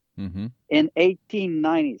man, Mm-hmm. in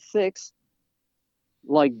 1896,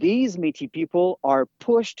 like these Métis people are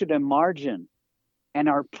pushed to the margin and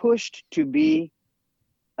are pushed to be,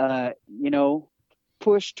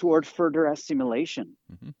 pushed toward further assimilation.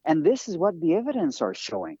 Mm-hmm. And this is what the evidence are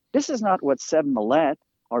showing. This is not what Seb Malette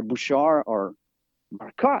or Bouchard or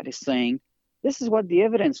Marcotte is saying. This is what the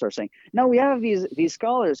evidence are saying. Now we have these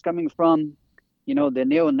scholars coming from, the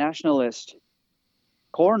neo-nationalist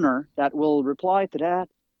corner that will reply to that.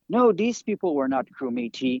 No, these people were not true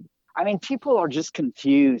Métis. I mean, people are just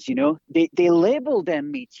confused, They label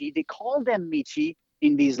them Métis, they call them Métis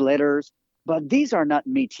in these letters, but these are not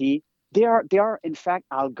Métis. They are in fact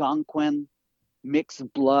Algonquin,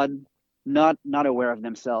 mixed blood, not aware of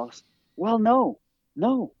themselves. Well, no.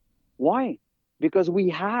 Why? Because we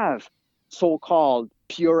have so-called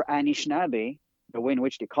pure Anishinaabe, the way in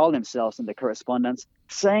which they call themselves in the correspondence,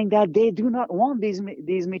 saying that they do not want these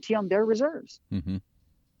Métis on their reserves. Mm-hmm.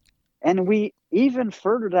 And we even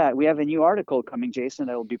further that, we have a new article coming, Jason,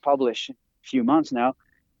 that will be published in a few months now.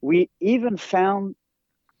 We even found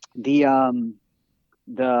the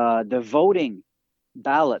voting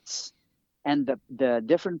ballots and the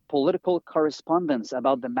different political correspondence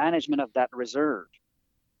about the management of that reserve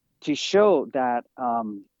to show that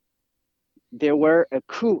there were a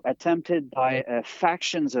coup attempted by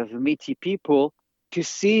factions of Métis people to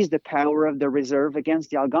seize the power of the reserve against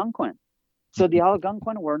the Algonquin. So the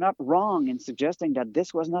Algonquin were not wrong in suggesting that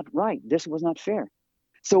this was not right, this was not fair.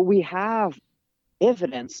 So we have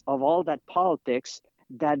evidence of all that politics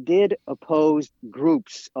that did oppose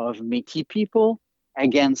groups of Métis people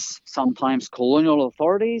against sometimes colonial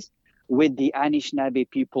authorities, with the Anishinaabe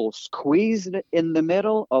people squeezed in the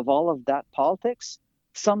middle of all of that politics,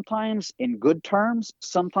 sometimes in good terms,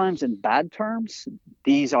 sometimes in bad terms.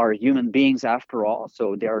 These are human beings after all,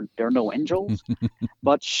 so they're no angels.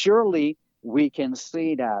 But surely we can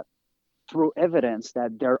see that through evidence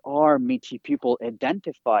that there are Métis people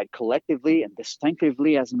identified collectively and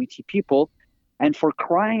distinctively as Métis people. And for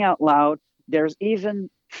crying out loud, there's even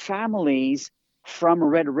families from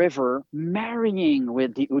Red River marrying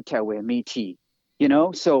with the Outaouais Métis,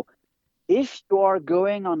 So if you are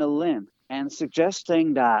going on a limb and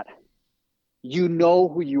suggesting that you know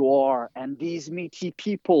who you are, and these Métis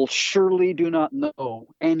people surely do not know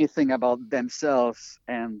anything about themselves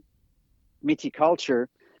and Métis culture,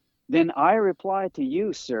 then I reply to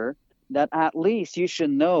you, sir, that at least you should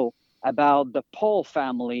know about the Paul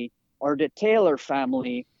family or the Taylor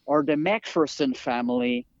family or the McPherson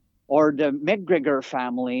family or the McGregor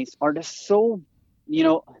families or the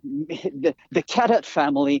Cadet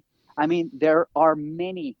family. I mean, there are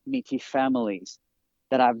many Métis families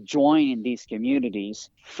that have joined these communities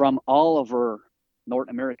from all over North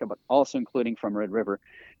America, but also including from Red River.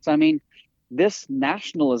 So, I mean, this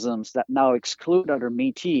nationalisms that now exclude other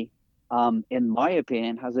Métis, in my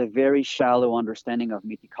opinion, has a very shallow understanding of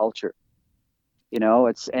Métis culture.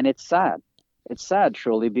 It's sad. It's sad,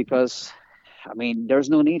 truly, because, I mean, there's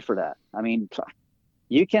no need for that. I mean,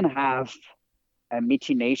 you can have a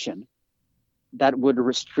Métis nation that would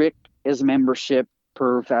restrict its membership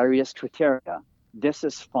per various criteria. This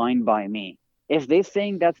is fine by me. If they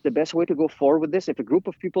think that's the best way to go forward with this, if a group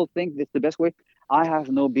of people think that's the best way, I have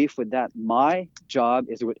no beef with that. My job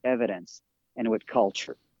is with evidence and with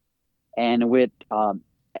culture and with,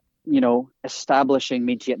 establishing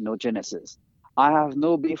Métis ethnogenesis. I have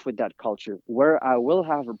no beef with that culture. Where I will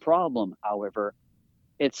have a problem, however,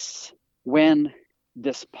 it's when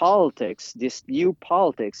this new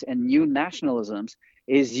politics and new nationalisms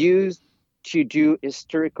is used to do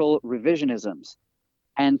historical revisionisms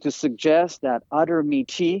and to suggest that other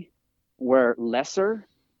Métis were lesser,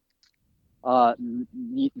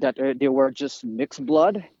 that they were just mixed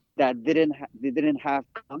blood, that they didn't have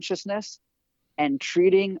consciousness, and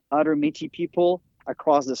treating other Métis people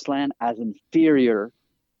across this land as inferior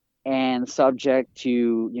and subject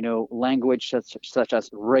to language such as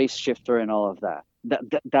race shifter and all of that.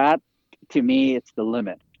 That to me, it's the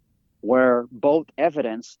limit, where both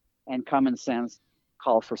evidence and common sense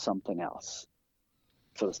call for something else,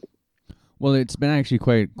 so to speak. Well, it's been actually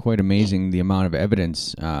quite amazing the amount of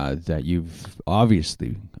evidence that you've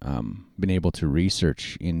obviously been able to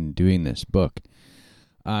research in doing this book.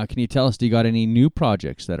 Can you tell us, do you got any new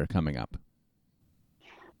projects that are coming up?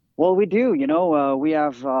 Well, we do. We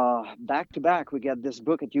have back to back. We got this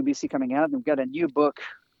book at UBC coming out, and we've got a new book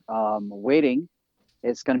waiting.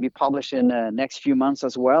 It's going to be published in the next few months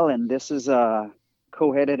as well. And this is a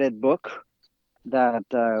co-edited book that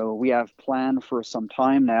we have planned for some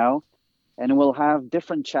time now. And we'll have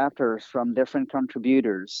different chapters from different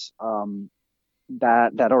contributors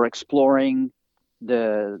that are exploring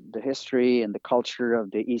the history and the culture of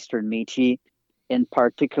the Eastern Métis, in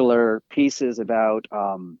particular pieces about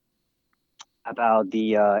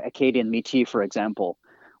the Acadian Métis, for example,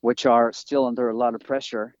 which are still under a lot of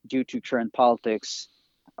pressure due to current politics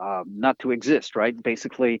not to exist, right?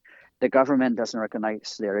 Basically, the government doesn't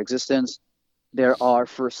recognize their existence. There are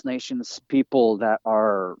First Nations people that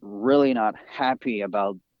are really not happy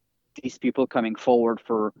about these people coming forward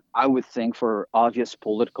for, I would think, for obvious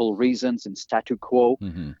political reasons and statu quo,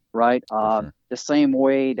 right? Sure. The same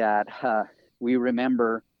way that we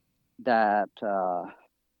remember that Tony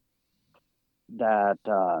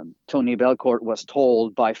Belcourt was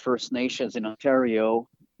told by First Nations in Ontario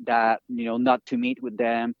that not to meet with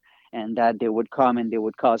them, and that they would come and they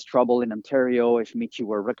would cause trouble in Ontario if Métis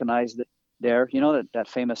were recognized there. That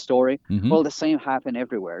famous story. Well, the same happened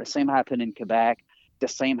everywhere. The same happened in Quebec. The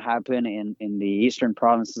same happened in the eastern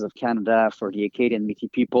provinces of Canada for the Acadian Métis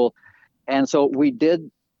people. And so we did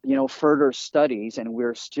further studies, and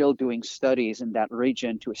we're still doing studies in that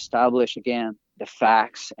region to establish again the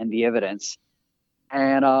facts and the evidence.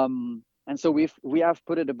 And so we have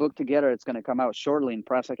put a book together. It's going to come out shortly, and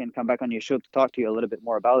perhaps I can come back on your show to talk to you a little bit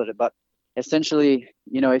more about it. But essentially,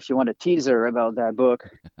 if you want a teaser about that book,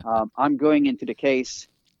 I'm going into the case.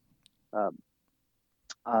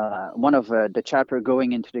 One of the chapter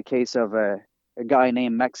going into the case of a guy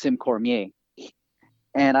named Maxime Cormier.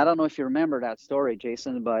 And I don't know if you remember that story,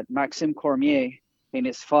 Jason, but Maxime Cormier and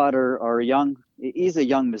his father are young. He's a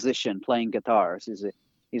young musician playing guitars. He's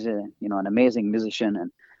an amazing musician,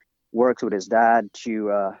 and works with his dad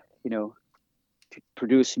to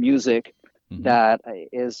produce music that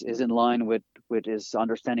is in line with his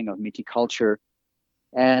understanding of Métis culture.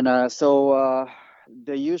 And so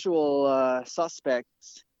the usual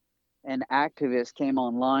suspects and activists came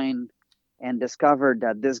online and discovered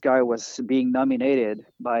that this guy was being nominated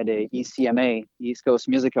by the ECMA, East Coast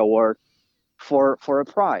Music Award, for a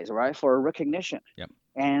prize, right? For a recognition. Yep.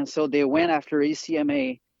 And so they went after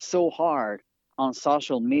ECMA so hard on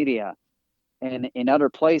social media and in other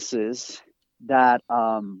places that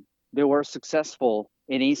they were successful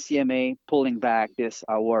in ECMA pulling back this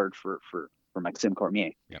award for Maxime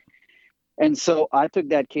Cormier. Yep. And so I took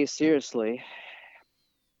that case seriously.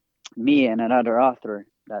 Me and another author,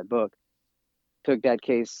 that book, took that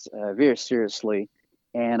case very seriously.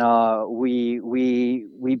 And we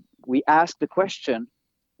asked the question,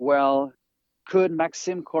 well, could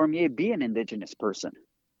Maxime Cormier be an Indigenous person?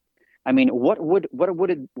 I mean, what would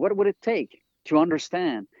it take to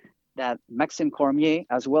understand that Maxime Cormier,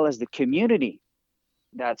 as well as the community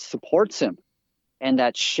that supports him and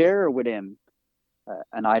that share with him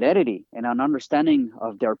an identity and an understanding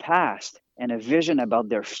of their past and a vision about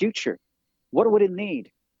their future, what would it need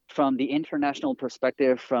from the international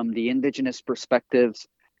perspective, from the Indigenous perspectives,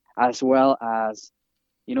 as well as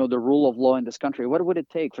the rule of law in this country? What would it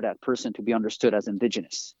take for that person to be understood as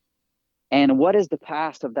Indigenous? And what is the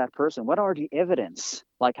past of that person? What are the evidence?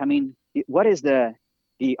 What is the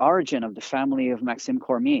origin of the family of Maxime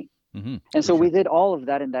Cormier? And so we did all of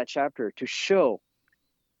that in that chapter to show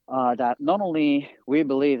that not only we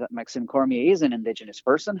believe that Maxime Cormier is an Indigenous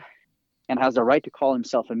person and has the right to call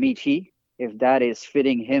himself a Métis, if that is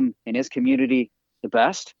fitting him in his community the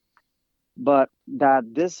best, but that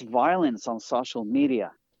this violence on social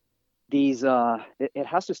media, it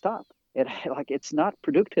has to stop. It's not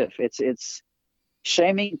productive. It's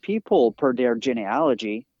shaming people per their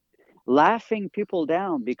genealogy, laughing people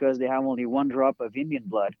down because they have only one drop of Indian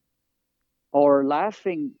blood, or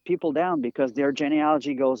laughing people down because their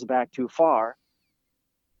genealogy goes back too far,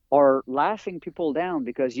 or laughing people down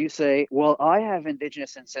because you say, well, I have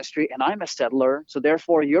Indigenous ancestry and I'm a settler, so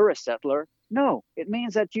therefore you're a settler. No, it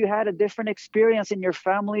means that you had a different experience in your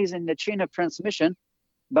families in the chain of transmission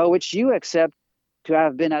by which you accept to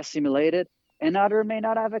have been assimilated, and other may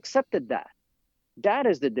not have accepted that. That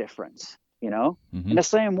is the difference. In the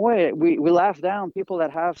same way, we laugh down people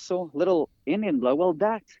that have so little Indian blood. Well,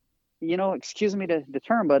 that, excuse me the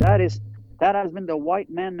term, but that has been the white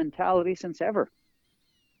man mentality since ever.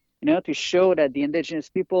 To show that the indigenous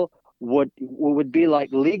people would be like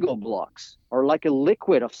Lego blocks or like a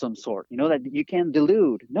liquid of some sort, that you can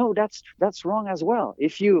dilute. No, that's wrong as well.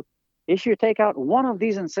 If you take out one of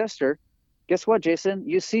these ancestors, guess what, Jason?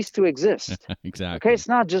 You cease to exist. Exactly. Okay, it's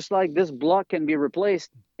not just like this block can be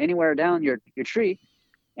replaced anywhere down your tree.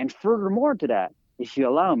 And furthermore to that, if you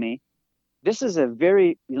allow me, this is a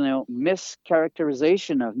very,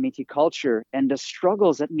 mischaracterization of Métis culture and the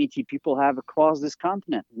struggles that Métis people have across this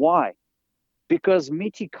continent. Why? Because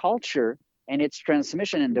Métis culture and its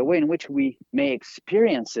transmission and the way in which we may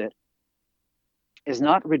experience it is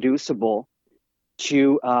not reducible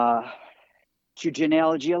to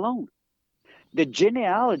genealogy alone. The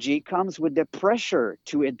genealogy comes with the pressure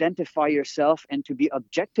to identify yourself and to be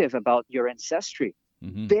objective about your ancestry.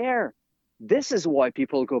 This is why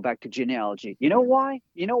people go back to genealogy. You know why?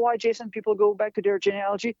 Jason, people go back to their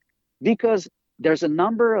genealogy? Because there's a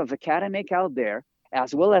number of academics out there,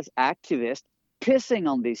 as well as activists, pissing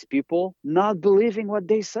on these people, not believing what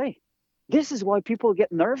they say. This is why people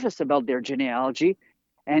get nervous about their genealogy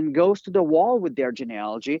and goes to the wall with their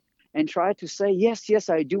genealogy and try to say, yes,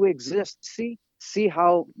 I do exist. See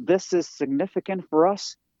how this is significant for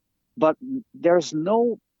us? But there's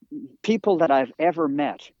no people that I've ever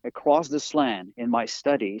met across this land in my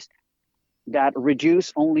studies that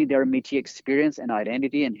reduce only their Métis experience and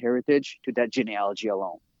identity and heritage to that genealogy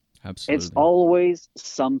alone. Absolutely. It's always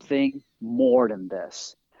something more than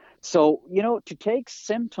this. So, to take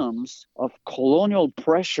symptoms of colonial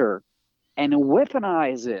pressure and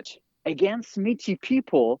weaponize it against Métis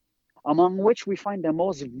people, among which we find the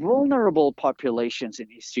most vulnerable populations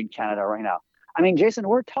in Eastern Canada right now. I mean, Jason,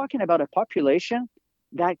 we're talking about a population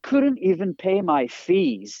that couldn't even pay my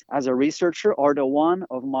fees as a researcher or the one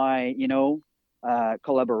of my,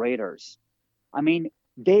 collaborators. I mean,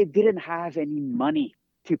 they didn't have any money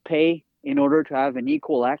to pay in order to have an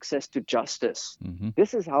equal access to justice.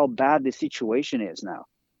 This is how bad the situation is now,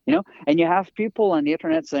 and you have people on the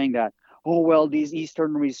internet saying that, oh, well, these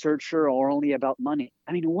Eastern researchers are only about money.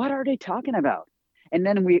 I mean, what are they talking about? And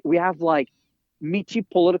then we have like Métis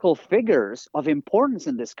political figures of importance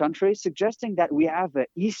in this country suggesting that we have an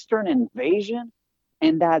Eastern invasion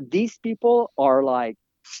and that these people are like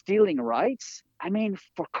stealing rights. I mean,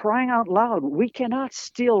 for crying out loud, we cannot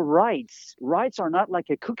steal rights. Rights are not like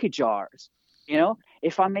a cookie jars.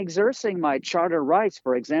 If I'm exercising my charter rights,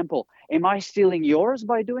 for example, am I stealing yours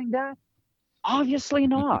by doing that? Obviously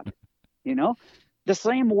not. The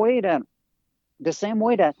same way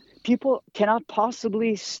that people cannot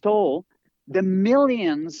possibly steal the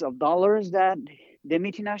millions of dollars that the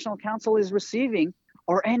Métis National Council is receiving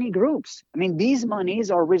or any groups. I mean, these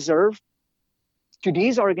monies are reserved to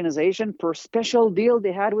these organizations per special deal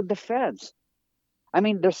they had with the feds. I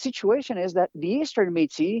mean, the situation is that the Eastern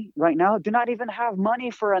Métis right now do not even have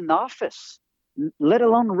money for an office, let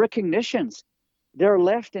alone recognitions. They're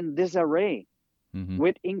left in disarray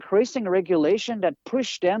with increasing regulation that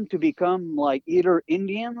push them to become like either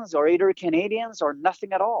Indians or either Canadians or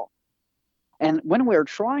nothing at all. And when we're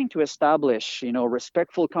trying to establish,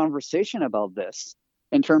 respectful conversation about this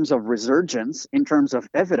in terms of resurgence, in terms of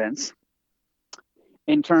evidence,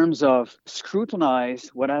 in terms of scrutinize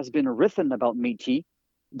what has been written about Métis,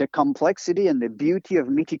 the complexity and the beauty of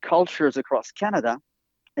Métis cultures across Canada,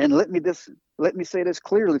 and let me say this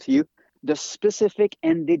clearly to you, the specific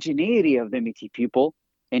indigeneity of the Métis people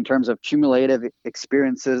in terms of cumulative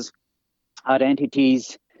experiences,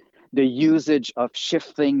 identities, the usage of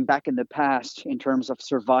shifting back in the past in terms of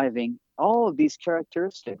surviving, all of these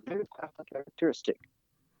characteristics, very powerful characteristics,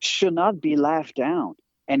 should not be laughed down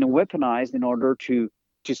and weaponized in order to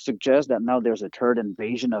suggest that now there's a third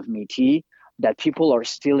invasion of Métis, that people are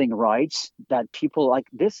stealing rights, that people like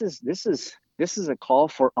this is a call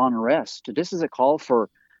for unrest. This is a call for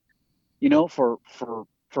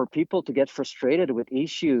people to get frustrated with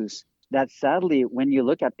issues that sadly, when you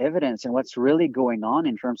look at evidence and what's really going on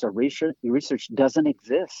in terms of research doesn't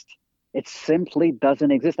exist. It simply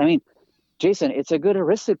doesn't exist. I mean, Jason, it's a good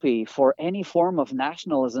recipe for any form of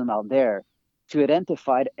nationalism out there to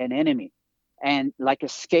identify an enemy and like a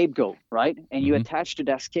scapegoat, right? And you attach to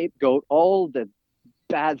that scapegoat all the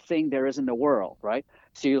bad thing there is in the world, right?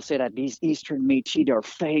 So you'll say that these Eastern Métis are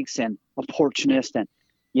fakes and opportunists and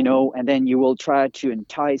and then you will try to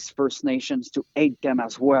entice First Nations to aid them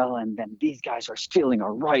as well. And then these guys are stealing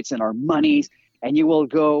our rights and our monies. And you will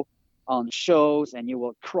go on shows and you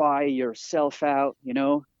will cry yourself out,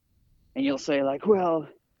 and you'll say like, well,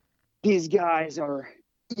 these guys are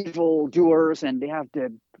evil doers and they have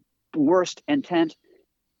the worst intent.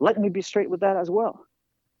 Let me be straight with that as well.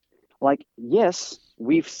 Like, yes,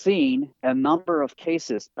 we've seen a number of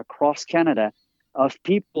cases across Canada of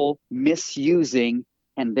people misusing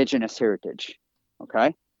Indigenous heritage,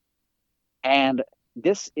 okay? And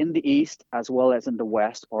this in the East as well as in the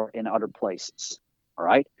West or in other places, all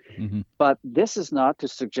right? Mm-hmm. But this is not to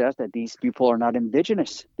suggest that these people are not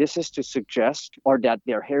Indigenous. This is to suggest, or that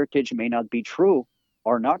their heritage may not be true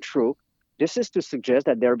or not true. This is to suggest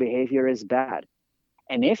that their behavior is bad.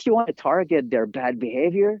 And if you want to target their bad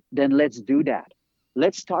behavior, then let's do that.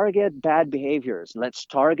 Let's target bad behaviors. Let's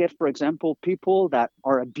target, for example, people that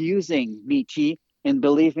are abusing Métis and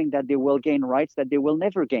believing that they will gain rights that they will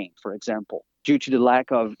never gain, for example, due to the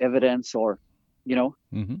lack of evidence or,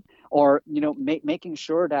 Mm-hmm. or, making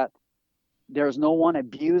sure that there's no one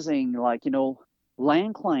abusing, like,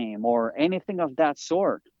 land claim or anything of that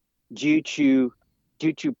sort due to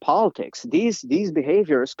politics. These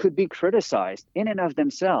behaviors could be criticized in and of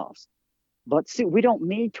themselves. But see, we don't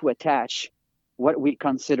need to attach what we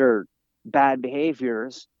consider bad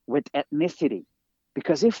behaviors with ethnicity.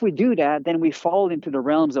 Because if we do that, then we fall into the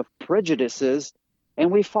realms of prejudices and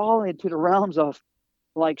we fall into the realms of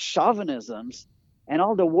like chauvinisms and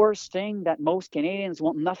all the worst thing that most Canadians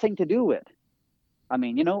want nothing to do with. I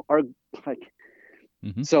mean, are like,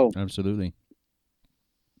 Mm-hmm. so Absolutely.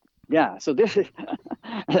 yeah, so this is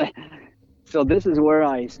so this is where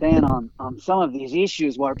I stand on some of these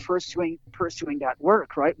issues while pursuing that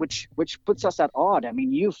work, right? Which puts us at odd. I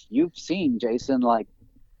mean, you've seen, Jason, like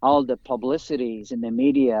all the publicities in the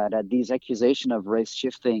media that these accusation of race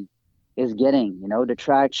shifting is getting, the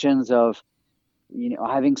tractions of,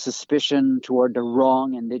 having suspicion toward the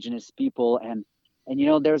wrong Indigenous people. And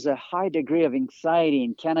there's a high degree of anxiety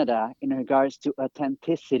in Canada in regards to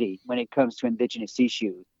authenticity when it comes to Indigenous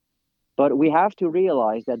issues. But we have to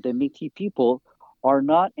realize that the Métis people are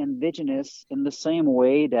not Indigenous in the same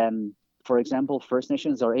way than, for example, First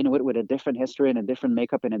Nations or Inuit with a different history and a different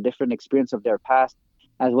makeup and a different experience of their past,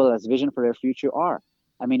 as well as vision for their future are.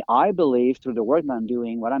 I mean, I believe through the work that I'm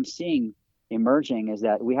doing, what I'm seeing emerging is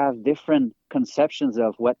that we have different conceptions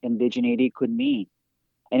of what indigeneity could mean.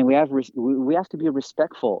 And we have to be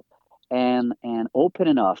respectful and open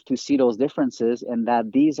enough to see those differences and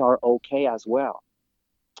that these are okay as well.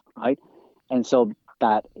 Right? And so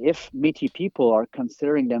that if Métis people are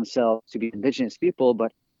considering themselves to be Indigenous people,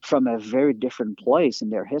 but from a very different place in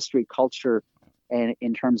their history, culture, and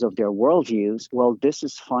in terms of their worldviews, well, this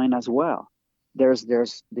is fine as well. There's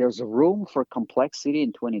room for complexity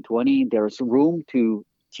in 2020. There's room to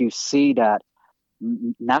see that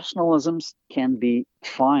nationalisms can be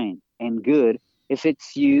fine and good if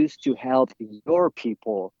it's used to help your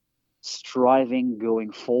people striving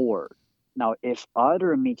going forward. Now, if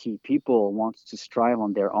other Métis people want to strive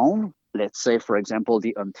on their own, let's say, for example,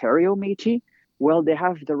 the Ontario Métis, well, they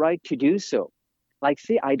have the right to do so. Like,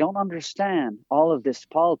 see, I don't understand all of this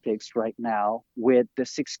politics right now with the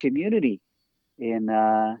Sixth community in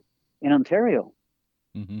Ontario.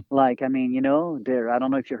 Mm-hmm. Like, I mean, I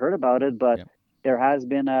don't know if you heard about it, but there has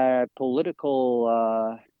been a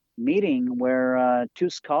political meeting where two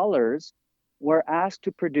scholars were asked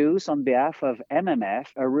to produce on behalf of MMF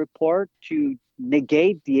a report to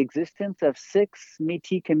negate the existence of 6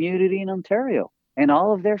 Métis community in Ontario and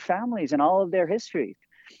all of their families and all of their histories.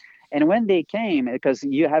 And when they came, because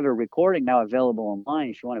you have a recording now available online,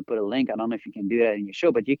 if you want to put a link, I don't know if you can do that in your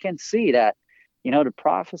show, but you can see that, the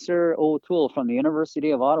Professor O'Toole from the University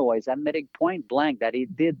of Ottawa is admitting point blank that he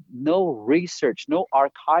did no research, no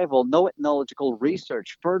archival, no ethnological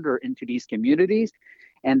research further into these communities.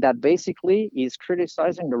 And that basically is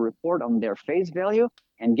criticizing the report on their face value.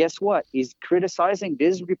 And guess what? He's criticizing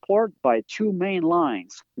this report by 2 main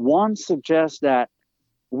lines. One suggests that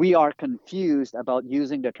we are confused about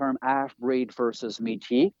using the term half-breed versus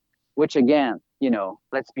Métis, which again,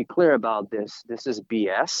 let's be clear about this. This is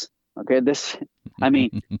BS. Okay,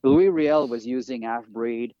 Louis Riel was using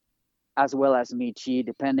half-breed as well as Métis,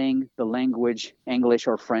 depending the language, English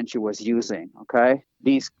or French he was using, okay?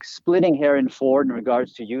 These splitting hair in four in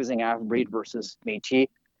regards to using half-breed versus Métis,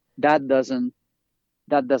 that doesn't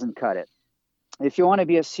cut it. If you want to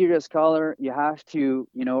be a serious scholar, you have to,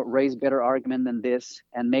 raise better argument than this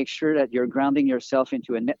and make sure that you're grounding yourself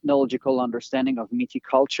into an ethnological understanding of Métis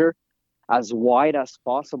culture as wide as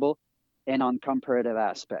possible and on comparative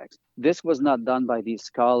aspects. This was not done by these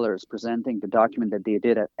scholars presenting the document that they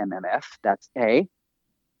did at MMF. That's A.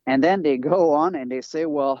 And then they go on and they say,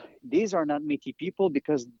 well, these are not Métis people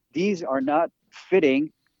because these are not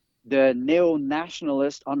fitting the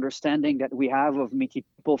neo-nationalist understanding that we have of Métis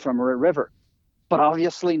people from Red River. But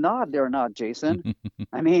obviously not. They're not, Jason.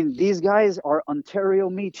 I mean, these guys are Ontario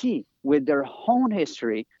Métis with their own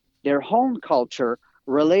history, their own culture,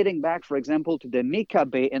 relating back, for example, to the Mika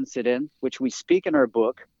Bay incident, which we speak in our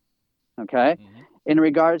book, okay, in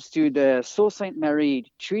regards to the Sault Ste.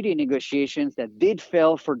 Marie treaty negotiations that did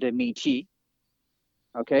fail for the Métis,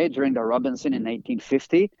 okay, during the Robinson in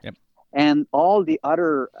 1850. Yep. And all the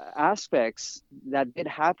other aspects that did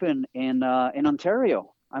happen in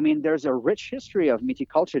Ontario. I mean, there's a rich history of Métis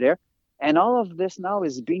culture there. And all of this now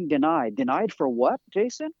is being denied. Denied for what,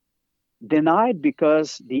 Jason? Denied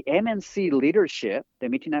because the MNC leadership, the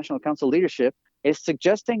Métis National Council leadership, is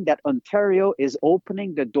suggesting that Ontario is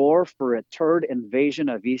opening the door for a third invasion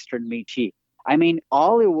of Eastern Métis. I mean,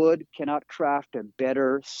 Hollywood cannot craft a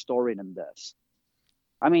better story than this.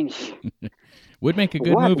 I mean, would make a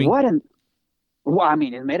good movie. Well, I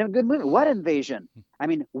mean, it made a good movie. What invasion? I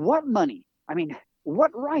mean, what money? I mean,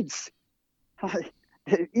 what rights?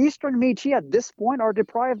 The Eastern Métis at this point are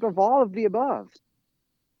deprived of all of the above.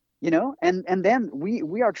 You know, and then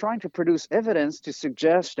we are trying to produce evidence to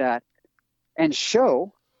suggest that and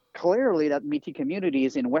show clearly that Métis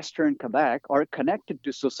communities in Western Quebec are connected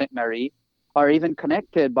to Sault Ste. Marie, are even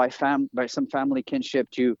connected by some family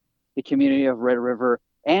kinship to the community of Red River,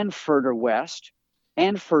 and further west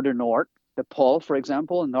and further north, the Pole, for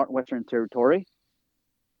example, in Northwestern Territory.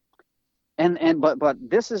 But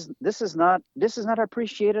this is not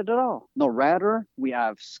appreciated at all. No, rather we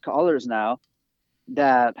have scholars now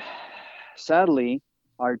that sadly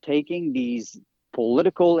are taking these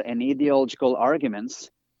political and ideological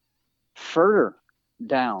arguments further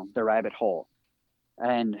down the rabbit hole.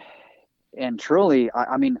 And truly,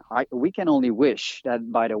 we can only wish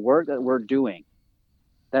that by the work that we're doing,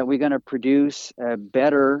 that we're going to produce a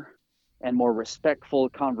better and more respectful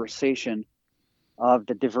conversation of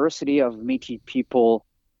the diversity of Métis people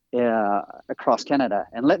across Canada.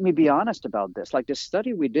 And let me be honest about this. Like the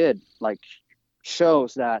study we did,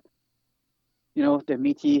 shows that, you know,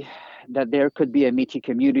 that there could be a Métis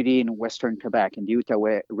community in Western Quebec, in the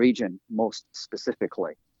Outaouais region, most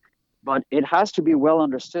specifically. But it has to be well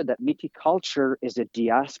understood that Métis culture is a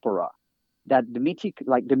diaspora, that the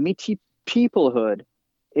Métis peoplehood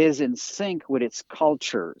is in sync with its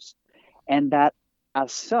cultures, and that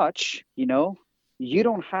as such, you know, you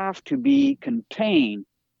don't have to be contained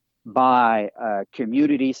by a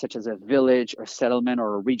community such as a village or settlement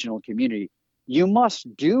or a regional community. You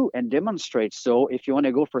must do and demonstrate so if you want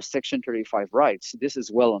to go for Section 35 rights. This is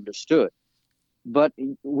well understood. But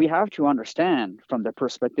we have to understand from the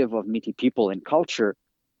perspective of Métis people and culture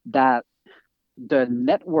that the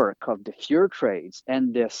network of the fur trades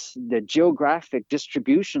and the geographic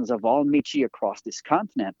distributions of all Métis across this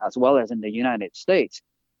continent, as well as in the United States,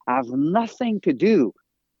 have nothing to do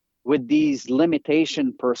with these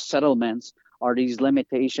limitations per settlements or these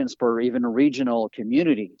limitations per even regional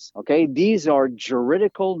communities. Okay, these are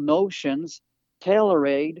juridical notions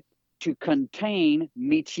tailor-made to contain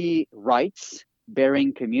Métis rights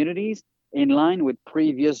bearing communities in line with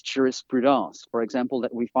previous jurisprudence, for example,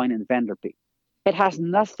 that we find in Vanderpeet. It has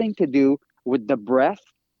nothing to do with the breadth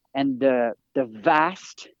and the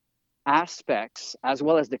vast aspects, as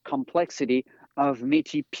well as the complexity of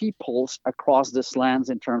Métis peoples across this lands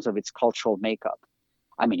in terms of its cultural makeup.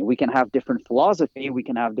 I mean, we can have different philosophy, we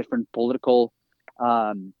can have different political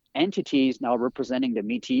entities now representing the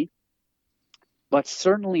Métis, but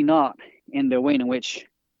certainly not in the way in which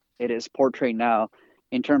it is portrayed now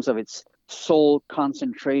in terms of its sole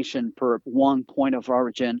concentration per one point of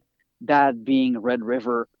origin, that being Red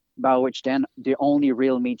River, by which then the only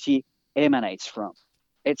real Métis emanates from.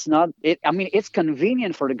 It's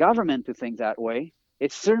convenient for the government to think that way.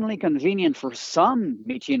 It's certainly convenient for some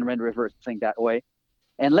Métis in Red River to think that way.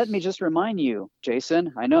 And let me just remind you,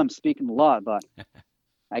 Jason, I know I'm speaking a lot, but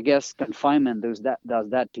I guess confinement does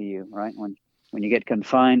that to you, right? When you get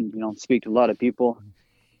confined, you don't speak to a lot of people.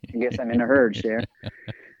 I guess I'm in a hurry there.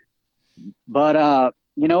 But,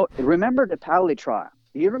 remember the Paoli trial.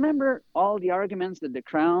 Do you remember all the arguments that the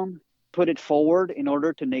Crown put it forward in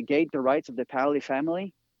order to negate the rights of the Paoli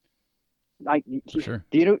family? Sure.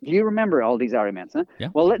 Do you remember all these arguments? Huh? Yeah.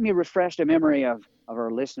 Well, let me refresh the memory of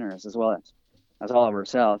our listeners as well as all of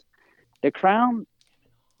ourselves. The Crown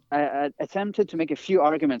attempted to make a few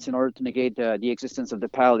arguments in order to negate the existence of the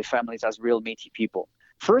Paoli families as real Métis people.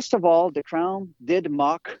 First of all, the Crown did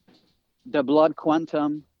mock the blood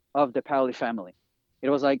quantum of the Paoli family. It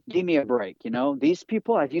was like, give me a break, These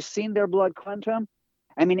people, have you seen their blood quantum?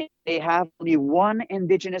 I mean, they have only one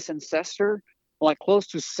indigenous ancestor, like close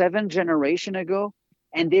to 7 generations ago,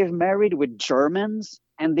 and they've married with Germans,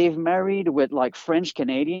 and they've married with like French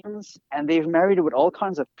Canadians, and they've married with all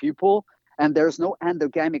kinds of people. And there's no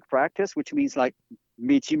endogamic practice, which means like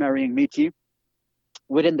Métis marrying Métis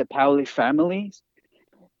within the Paoli families.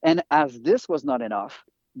 And as this was not enough,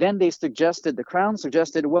 then the crown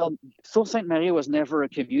suggested, well, Sault Ste. Marie was never a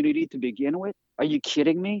community to begin with. Are you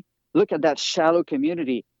kidding me? Look at that shallow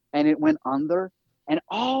community. And it went under. And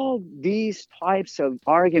all these types of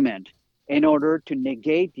argument in order to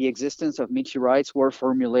negate the existence of Métis rights were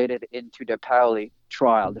formulated into the Paoli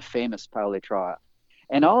trial, the famous Paoli trial.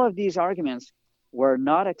 And all of these arguments were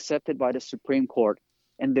not accepted by the Supreme Court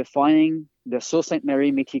in defining the Sault Ste.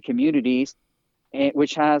 Marie Métis communities,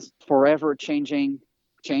 which has forever changed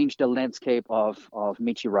the landscape of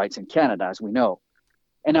Métis rights in Canada, as we know.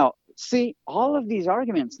 And now, see, all of these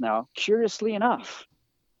arguments now, curiously enough,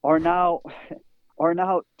 are now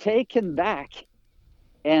taken back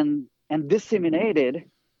and disseminated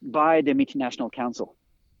by the Métis National Council,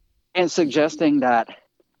 and suggesting that,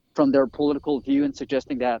 from their political view, and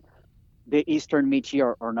suggesting that the Eastern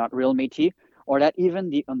Métis are not real Métis, or that even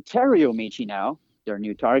the Ontario Métis now, their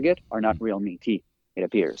new target, are not real Métis, it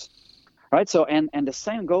appears. Right? So, and the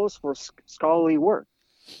same goes for scholarly work.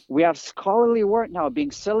 We have scholarly work now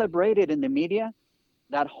being celebrated in the media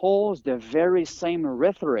that holds the very same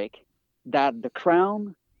rhetoric that the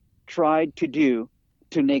Crown tried to do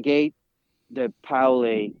to negate the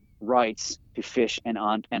Paoli rights to fish and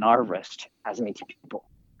hunt and harvest as Métis people.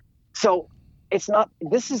 So it's not.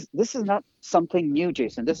 This is not something new,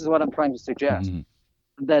 Jason. This is what I'm trying to suggest.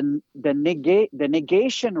 Mm-hmm. The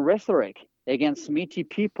negation rhetoric against Métis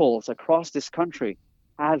peoples across this country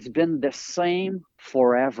has been the same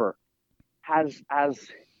forever, has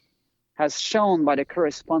shown by the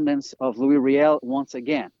correspondence of Louis Riel once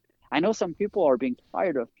again. I know some people are being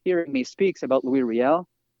tired of hearing me speak about Louis Riel,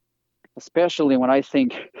 especially when I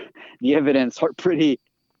think the evidence are pretty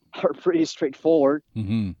straightforward.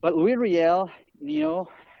 Mm-hmm. But Louis Riel,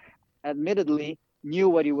 admittedly knew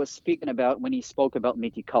what he was speaking about when he spoke about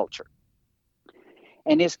Métis culture.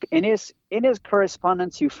 And in his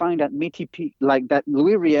correspondence, you find that that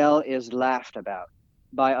Louis Riel is laughed about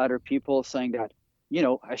by other people, saying that,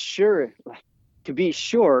 to be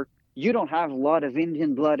sure, you don't have a lot of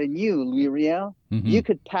Indian blood in you, Louis Riel. Mm-hmm. You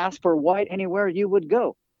could pass for white anywhere you would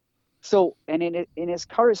go. So, and in his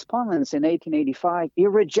correspondence in 1885, he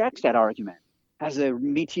rejects that argument, as a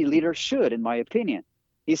Métis leader should, in my opinion.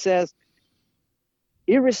 He says,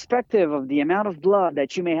 irrespective of the amount of blood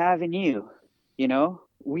that you may have in you,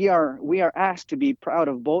 we are asked to be proud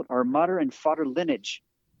of both our mother and father lineage.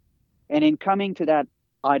 And in coming to that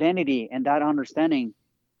identity and that understanding,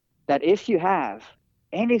 that if you have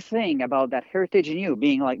anything about that heritage in you,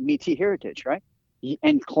 being like Métis heritage, right?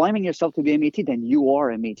 And claiming yourself to be a Métis, then you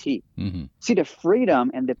are a Métis. Mm-hmm. See, the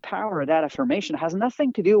freedom and the power of that affirmation has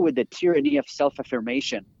nothing to do with the tyranny of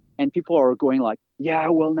self-affirmation. And people are going like, yeah,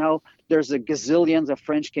 well, now there's a gazillions of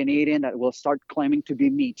French Canadian that will start claiming to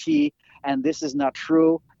be Métis, and this is not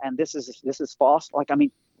true, and this is false. Like, I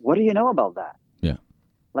mean, what do you know about that? Yeah.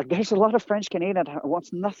 Like, there's a lot of French Canadian that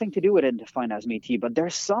wants nothing to do with it defined as Métis, but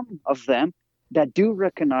there's some of them that do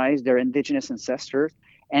recognize their Indigenous ancestors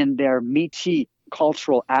and their Métis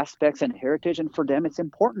cultural aspects and heritage, and for them it's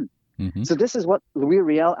important. Mm-hmm. So this is what Louis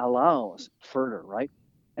Riel allows further, right?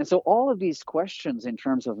 And so all of these questions in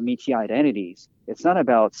terms of Métis identities, it's not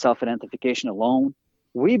about self-identification alone.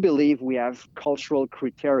 We believe we have cultural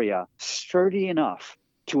criteria sturdy enough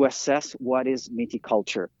to assess what is Métis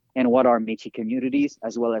culture and what are Métis communities,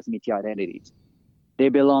 as well as Métis identities. They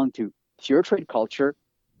belong to pure trade culture.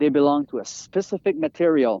 They belong to a specific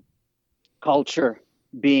material culture,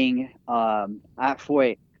 being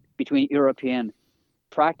halfway between European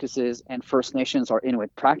practices and First Nations or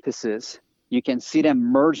Inuit practices. You can see them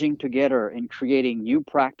merging together and creating new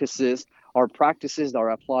practices, or practices that are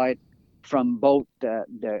applied from both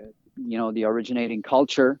the originating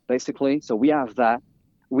culture, basically. So we have that.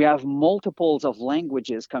 We have multiples of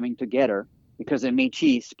languages coming together, because the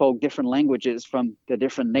Métis spoke different languages from the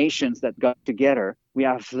different nations that got together. We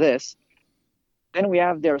have this. Then we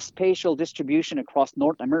have their spatial distribution across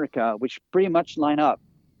North America, which pretty much line up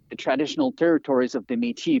the traditional territories of the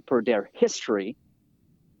Métis per their history.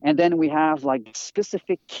 And then we have like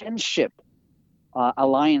specific kinship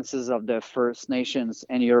alliances of the First Nations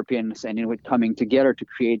and Europeans and Inuit coming together to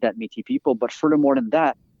create that Métis people. But furthermore than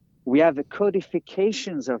that, we have the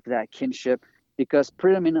codifications of that kinship, because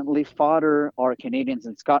predominantly father are Canadians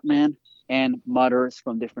and Scotsmen, and mothers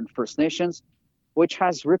from different First Nations, which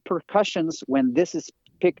has repercussions when this is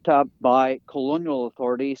picked up by colonial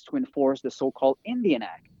authorities to enforce the so-called Indian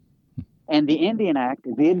Act. And the Indian Act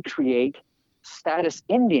did create status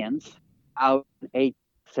Indians out in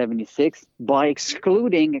 1876 by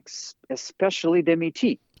excluding especially the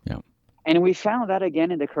Métis. Yeah. And we found that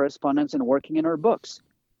again in the correspondence and working in our books,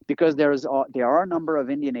 because there are a number of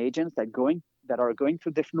Indian agents that are going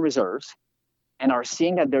through different reserves and are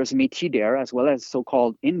seeing that there's Métis there as well as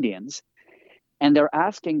so-called Indians, and they're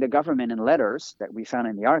asking the government in letters that we found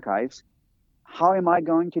in the archives, how am I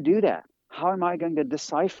going to do that? How am I going to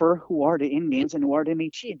decipher who are the Indians and who are the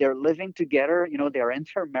Métis? They're living together, they're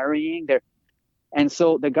intermarrying. And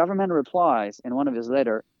so the government replies in one of his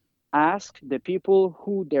letters, ask the people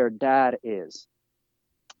who their dad is.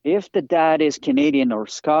 If the dad is Canadian or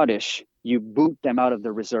Scottish, you boot them out of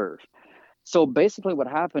the reserve. So basically what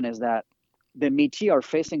happened is that the Métis are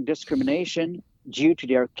facing discrimination due to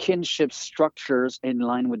their kinship structures in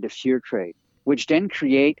line with the fur trade, which then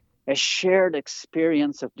create a shared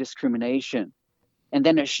experience of discrimination. And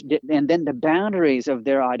then the boundaries of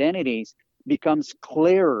their identities becomes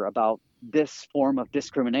clearer about this form of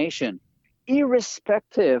discrimination,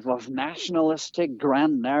 irrespective of nationalistic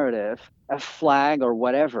grand narrative, a flag or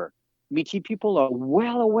whatever. Métis people are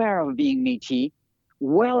well aware of being Métis,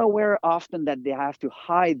 well aware often that they have to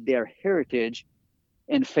hide their heritage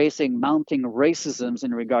in facing mounting racisms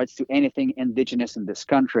in regards to anything indigenous in this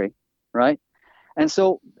country, right? And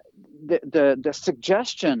so the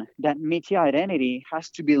suggestion that Métis identity has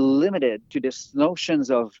to be limited to these notions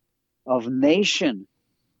of nation,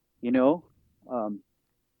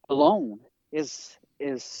 alone is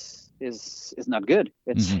not good.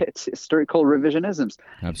 It's historical revisionisms.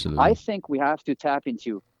 Absolutely. I think we have to tap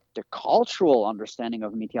into the cultural understanding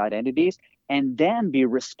of Métis identities and then be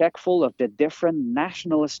respectful of the different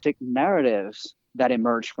nationalistic narratives that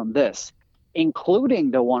emerge from this,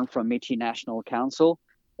 including the one from Métis National Council,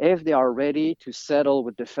 if they are ready to settle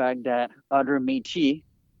with the fact that other Métis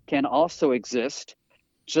can also exist,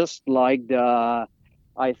 just like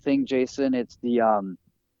I think, Jason, it's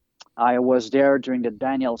I was there during the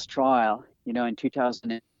Daniels trial, in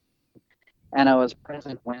 2000, and I was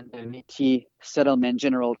present when the Métis Settlement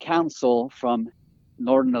General Council from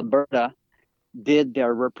Northern Alberta did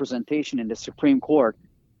their representation in the Supreme Court.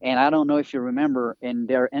 And I don't know if you remember, in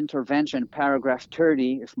their intervention, paragraph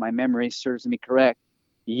 30, if my memory serves me correct,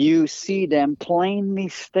 you see them plainly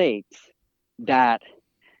state that,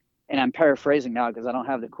 and I'm paraphrasing now because I don't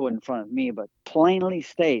have the quote in front of me, but plainly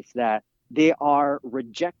states that they are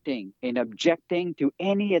rejecting and objecting to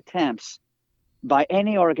any attempts by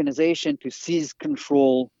any organization to seize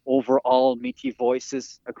control over all Métis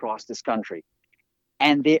voices across this country.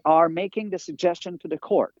 And they are making the suggestion to the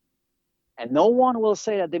court. And no one will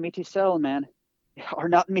say that the Métis settlement are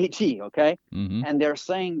not Métis, okay? Mm-hmm. And they're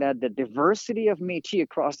saying that the diversity of Métis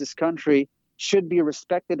across this country should be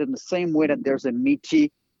respected in the same way that there's a Métis,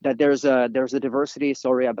 that there's a diversity,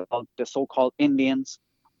 about the so-called Indians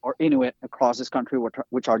or Inuit across this country,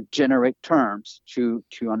 which are generic terms to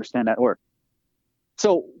understand that word.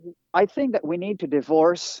 So I think that we need to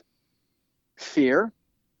divorce fear,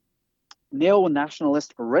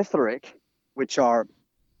 neo-nationalist rhetoric, which are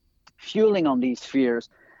fueling on these fears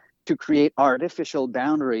to create artificial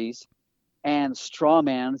boundaries and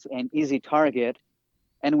strawmans and easy target.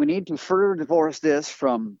 And we need to further divorce this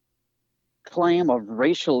from claim of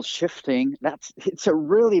racial shifting. It's a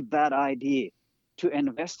really bad idea to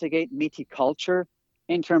investigate Métis culture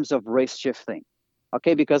in terms of race shifting.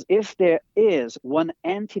 Okay, because if there is one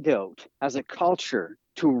antidote as a culture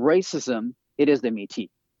to racism, it is the Métis.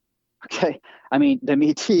 Okay, I mean, the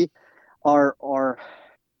Métis are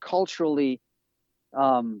culturally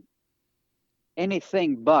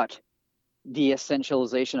anything but the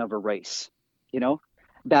essentialization of a race,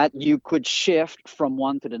 that you could shift from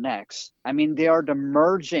one to the next. I mean, they are the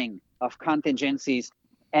merging of contingencies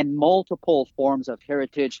and multiple forms of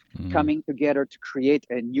heritage coming together to create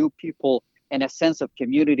a new people and a sense of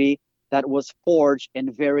community that was forged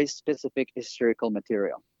in very specific historical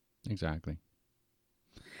material. Exactly.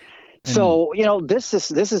 So, this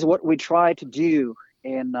is what we try to do.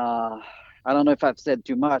 And I don't know if I've said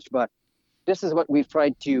too much, but this is what we've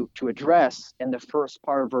tried to address in the first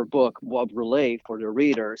part of our book, Bois Brûlé, for the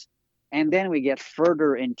readers. And then we get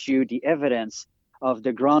further into the evidence of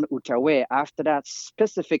the Grand Outaouais after that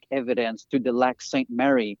specific evidence to the Lac Sainte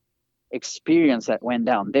Marie experience that went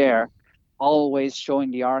down there, always showing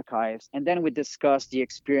the archives. And then we discuss the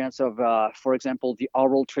experience of, for example, the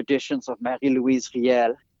oral traditions of Marie-Louise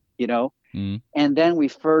Riel, And then we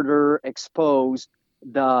further expose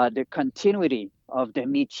the continuity of the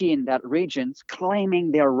Métis in that region,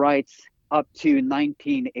 claiming their rights up to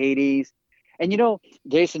 1980s. And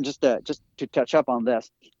Jason, just to touch up on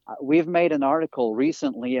this, we've made an article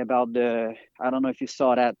recently about I don't know if you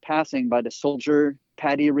saw that, passing by the soldier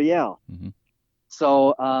Paddy Riel. Mm-hmm.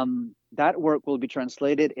 So that work will be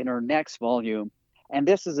translated in our next volume. And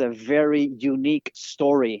this is a very unique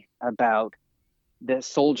story about the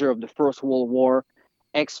soldier of the First World War,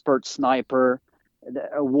 expert sniper,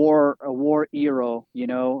 a war hero,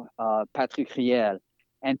 Patrick Riel.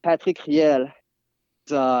 And Patrick Riel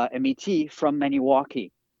is a Métis from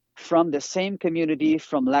Maniwaki, from the same community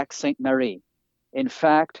from Lac Sainte Marie. In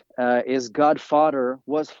fact, his godfather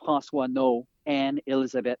was François No and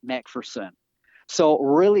Elizabeth Macpherson. So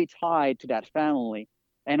really tied to that family.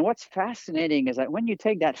 And what's fascinating is that when you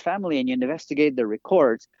take that family and you investigate the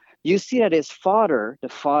records, you see that his father, the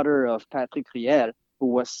father of Patrick Riel, who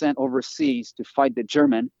was sent overseas to fight the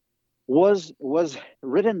German, was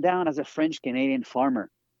written down as a French-Canadian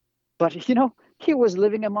farmer. But, he was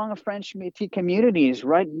living among French Métis communities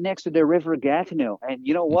right next to the River Gatineau. And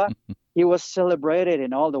you know what? He was celebrated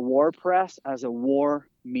in all the war press as a war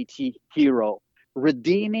Métis hero,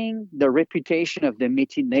 redeeming the reputation of the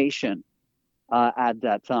Métis nation at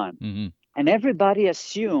that time. Mm-hmm. And everybody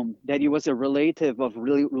assumed that he was a relative of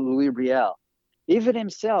Louis Riel. Even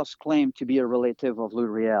himself claimed to be a relative of Louis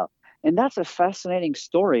Riel. And that's a fascinating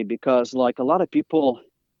story because, like a lot of people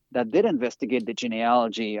that did investigate the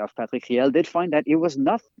genealogy of Patrick Riel did find that he was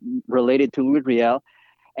not related to Louis Riel,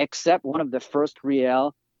 except one of the first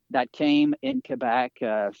Riel that came in Quebec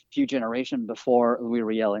a few generations before Louis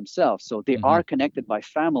Riel himself. So they are connected by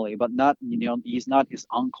family, but not, he's not his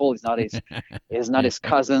uncle, he's not his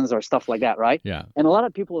cousins or stuff like that, right? Yeah. And a lot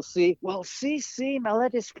of people see,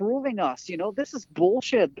 Malette is proving us, this is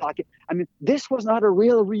bullshit. This was not a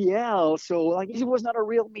real Riel, so he was not a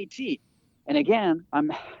real Métis. And again,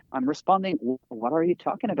 I'm responding, what are you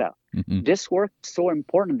talking about? Mm-hmm. This work is so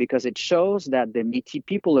important because it shows that the Métis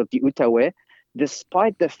people of the Outaouais,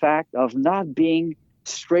 despite the fact of not being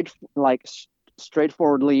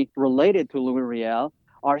straightforwardly related to Louis Riel,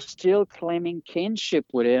 are still claiming kinship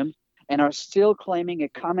with him and are still claiming a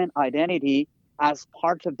common identity as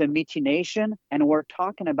part of the Métis nation. And we're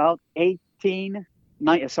talking about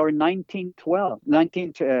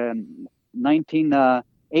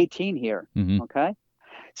 1918 here. Mm-hmm. Okay.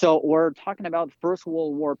 So we're talking about First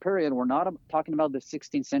World War period. We're not talking about the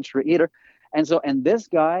 16th century either. And this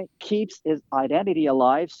guy keeps his identity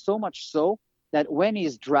alive, so much so that when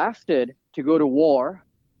he's drafted to go to war,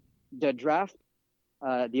 the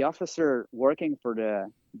officer working for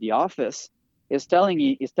the office is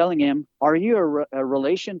telling him, are you a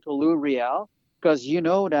relation to Louis Riel? Because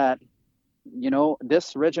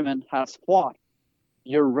this regiment has fought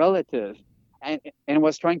your relative, and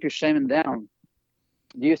was trying to shame him down.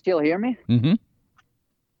 Do you still hear me? Mm-hmm.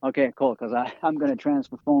 Okay, cool, because I'm going to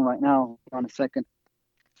transfer phone right now. Hold on a second.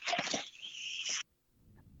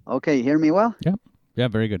 Okay, you hear me well? Yeah,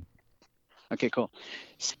 very good. Okay, cool.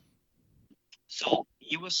 So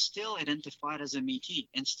he was still identified as a Métis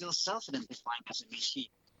and still self-identifying as a Métis.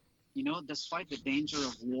 Despite the danger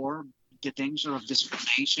of war, the danger of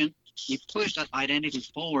discrimination, he pushed that identity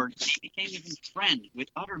forward. He became even friends with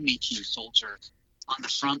other Métis soldiers on the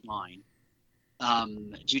front line.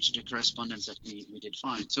 Due to the correspondence that we did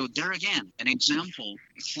find. So there again, a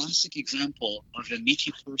classic example of a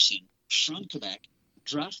Métis person from Quebec,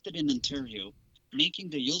 drafted in Ontario, making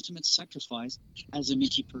the ultimate sacrifice as a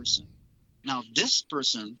Métis person. Now this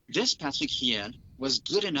Patrick Riel, was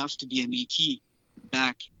good enough to be a Métis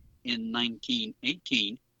back in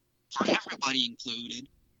 1918, for everybody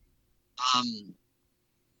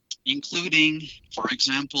including, for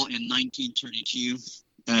example, in 1932,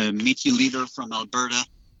 a Métis leader from Alberta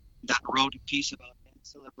that wrote a piece about him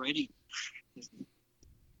celebrating his.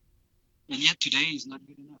 And yet today he's not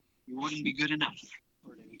good enough. He wouldn't be good enough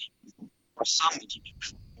for the Métis people, or some Métis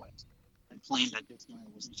people and claim that this guy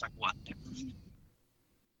was in fact what?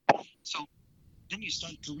 So then you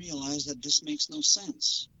start to realize that this makes no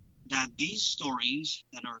sense. That these stories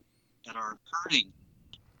that are hurting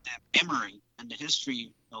the memory and the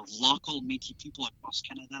history of local Métis people across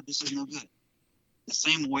Canada, this is no good. The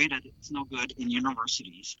same way that it's no good in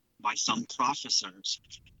universities by some professors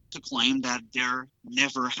to claim that there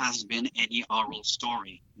never has been any oral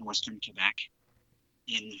story in Western Quebec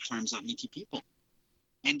in terms of Métis people.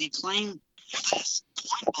 And they claim this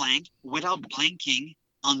point blank without blinking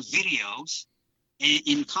on videos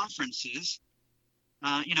in conferences,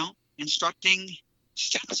 instructing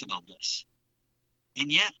students about this.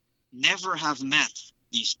 And yet never have met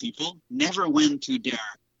these people, never went to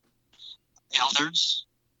their elders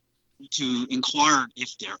to inquire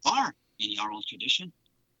if there are any oral tradition.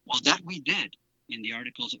 Well, that we did in the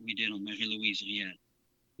articles that we did on Marie-Louise Riel,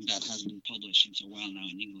 that has been published since a while now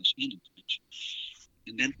in English and in French.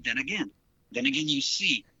 And then again you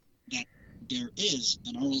see that there is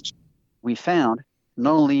an oral tradition. We found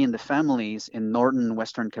not only in the families in northern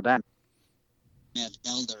Western Quebec, met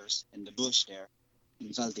elders in the bush there,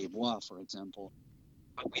 in Val des Bois, for example.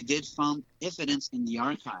 But we did find evidence in the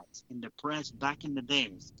archives, in the press back in the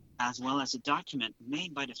days, as well as a document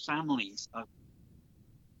made by the families of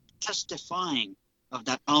testifying of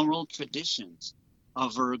that oral traditions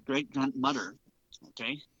of her great-grandmother,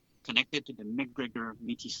 okay, connected to the McGregor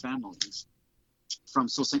Métis families from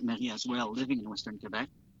Sault Ste. Marie as well, living in Western Quebec,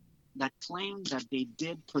 that claimed that they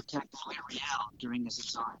did protect Louis Riel during his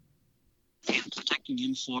exile, and protecting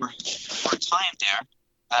him for time there,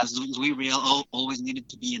 as Louis Riel always needed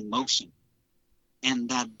to be in motion, and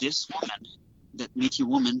that this woman, that Métis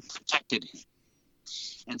woman, protected him.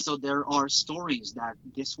 And so there are stories that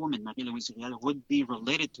this woman, Marie-Louise Riel, would be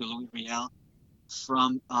related to Louis Riel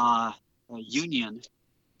from a union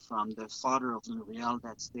from the father of Louis Riel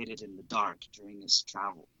that stayed in the dark during his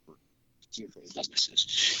travel for secret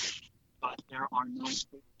businesses. But there are no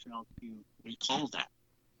paper trails to recall that.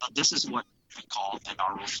 But this is what we call an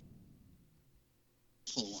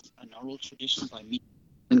oral tradition by me,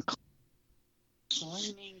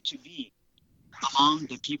 claiming to be among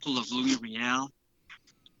the people of Louis Riel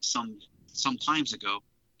some times ago,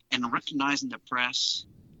 and recognized in the press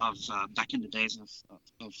of back in the days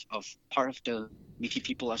of part of the Métis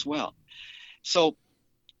people as well. So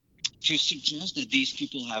to suggest that these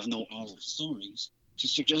people have no oral stories, to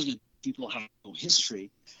suggest that people have no history,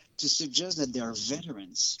 to suggest that they are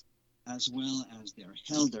veterans as well as their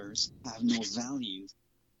elders have no values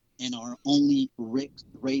and are only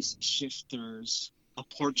race shifters,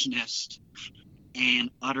 opportunists, and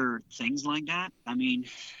other things like that. I mean,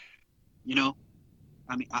 we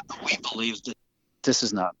believe that this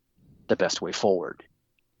is not the best way forward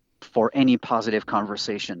for any positive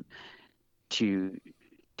conversation to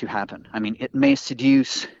happen. I mean, it may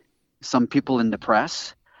seduce some people in the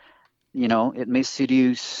press, it may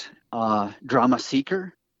seduce drama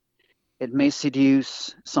seeker. It may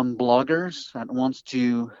seduce some bloggers that wants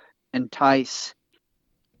to entice,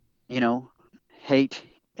 hate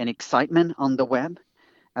and excitement on the web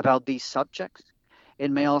about these subjects.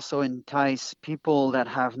 It may also entice people that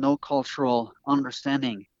have no cultural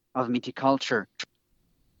understanding of Métis culture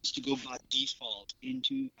to go by default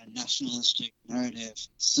into a nationalistic narrative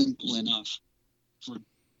simple enough for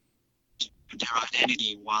their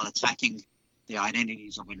identity while attacking the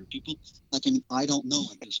identities of other people. I don't know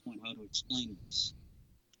at this point how to explain this,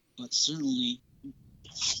 but certainly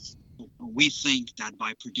we think that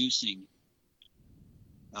by producing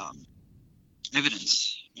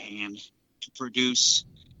evidence and to produce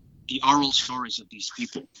the oral stories of these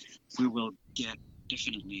people, we will get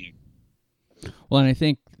definitely. Well, and I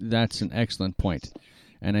think that's an excellent point.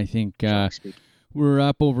 And I think we're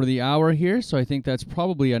up over the hour here, so I think that's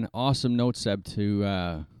probably an awesome note, Seb,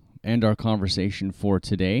 to end our conversation for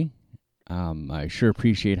today. I sure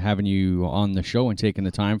appreciate having you on the show and taking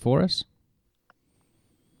the time for us.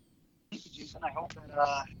 Thank you, Jason. I hope that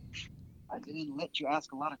I didn't let you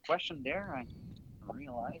ask a lot of questions there. I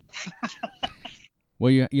realize.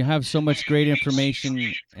 Well, you have so much great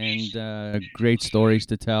information and great stories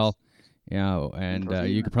to tell, and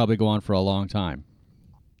you could probably go on for a long time.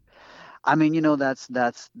 I mean, that's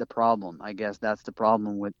the problem. I guess that's the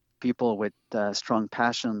problem with people with strong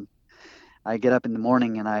passion. I get up in the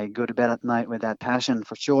morning and I go to bed at night with that passion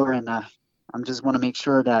for sure, and I just want to make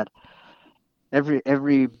sure that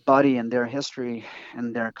everybody and their history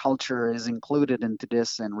and their culture is included into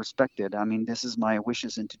this and respected. I mean, this is my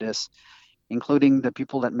wishes into this, including the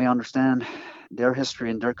people that may understand their history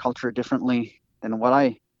and their culture differently than what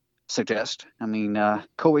I suggest. I mean,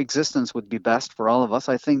 coexistence would be best for all of us.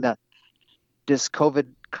 I think that this COVID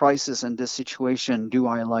crisis and this situation do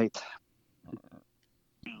highlight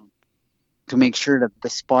to make sure that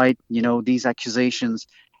despite, these accusations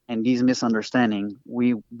and these misunderstandings,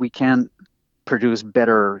 we can produce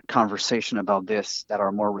better conversation about this that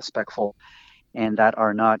are more respectful and that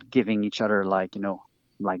are not giving each other like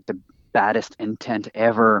the baddest intent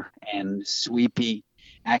ever and sweepy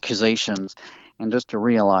accusations, and just to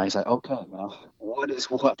realize that, okay, well, what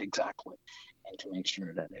is what exactly, and to make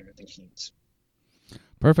sure that everything fits.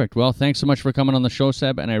 Perfect. Well, thanks so much for coming on the show,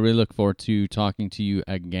 Seb, and I really look forward to talking to you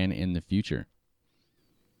again in the future.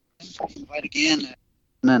 Invite again,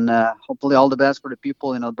 and hopefully all the best for the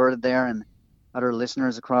people in Alberta there and other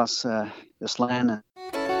listeners across this land.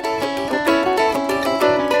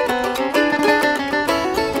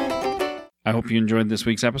 I hope you enjoyed this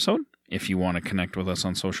week's episode. If you want to connect with us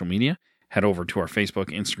on social media, head over to our Facebook,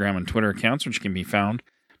 Instagram, and Twitter accounts, which can be found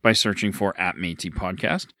by searching for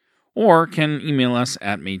 @MétisPodcast, or can email us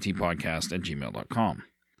at métispodcast@gmail.com.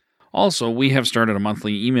 Also, we have started a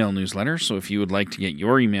monthly email newsletter, so if you would like to get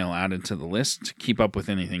your email added to the list to keep up with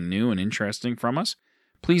anything new and interesting from us,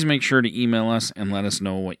 please make sure to email us and let us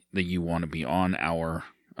know that you want to be on our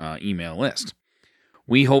email list.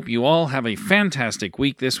 We hope you all have a fantastic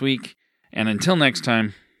week this week, and until next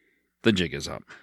time, the jig is up.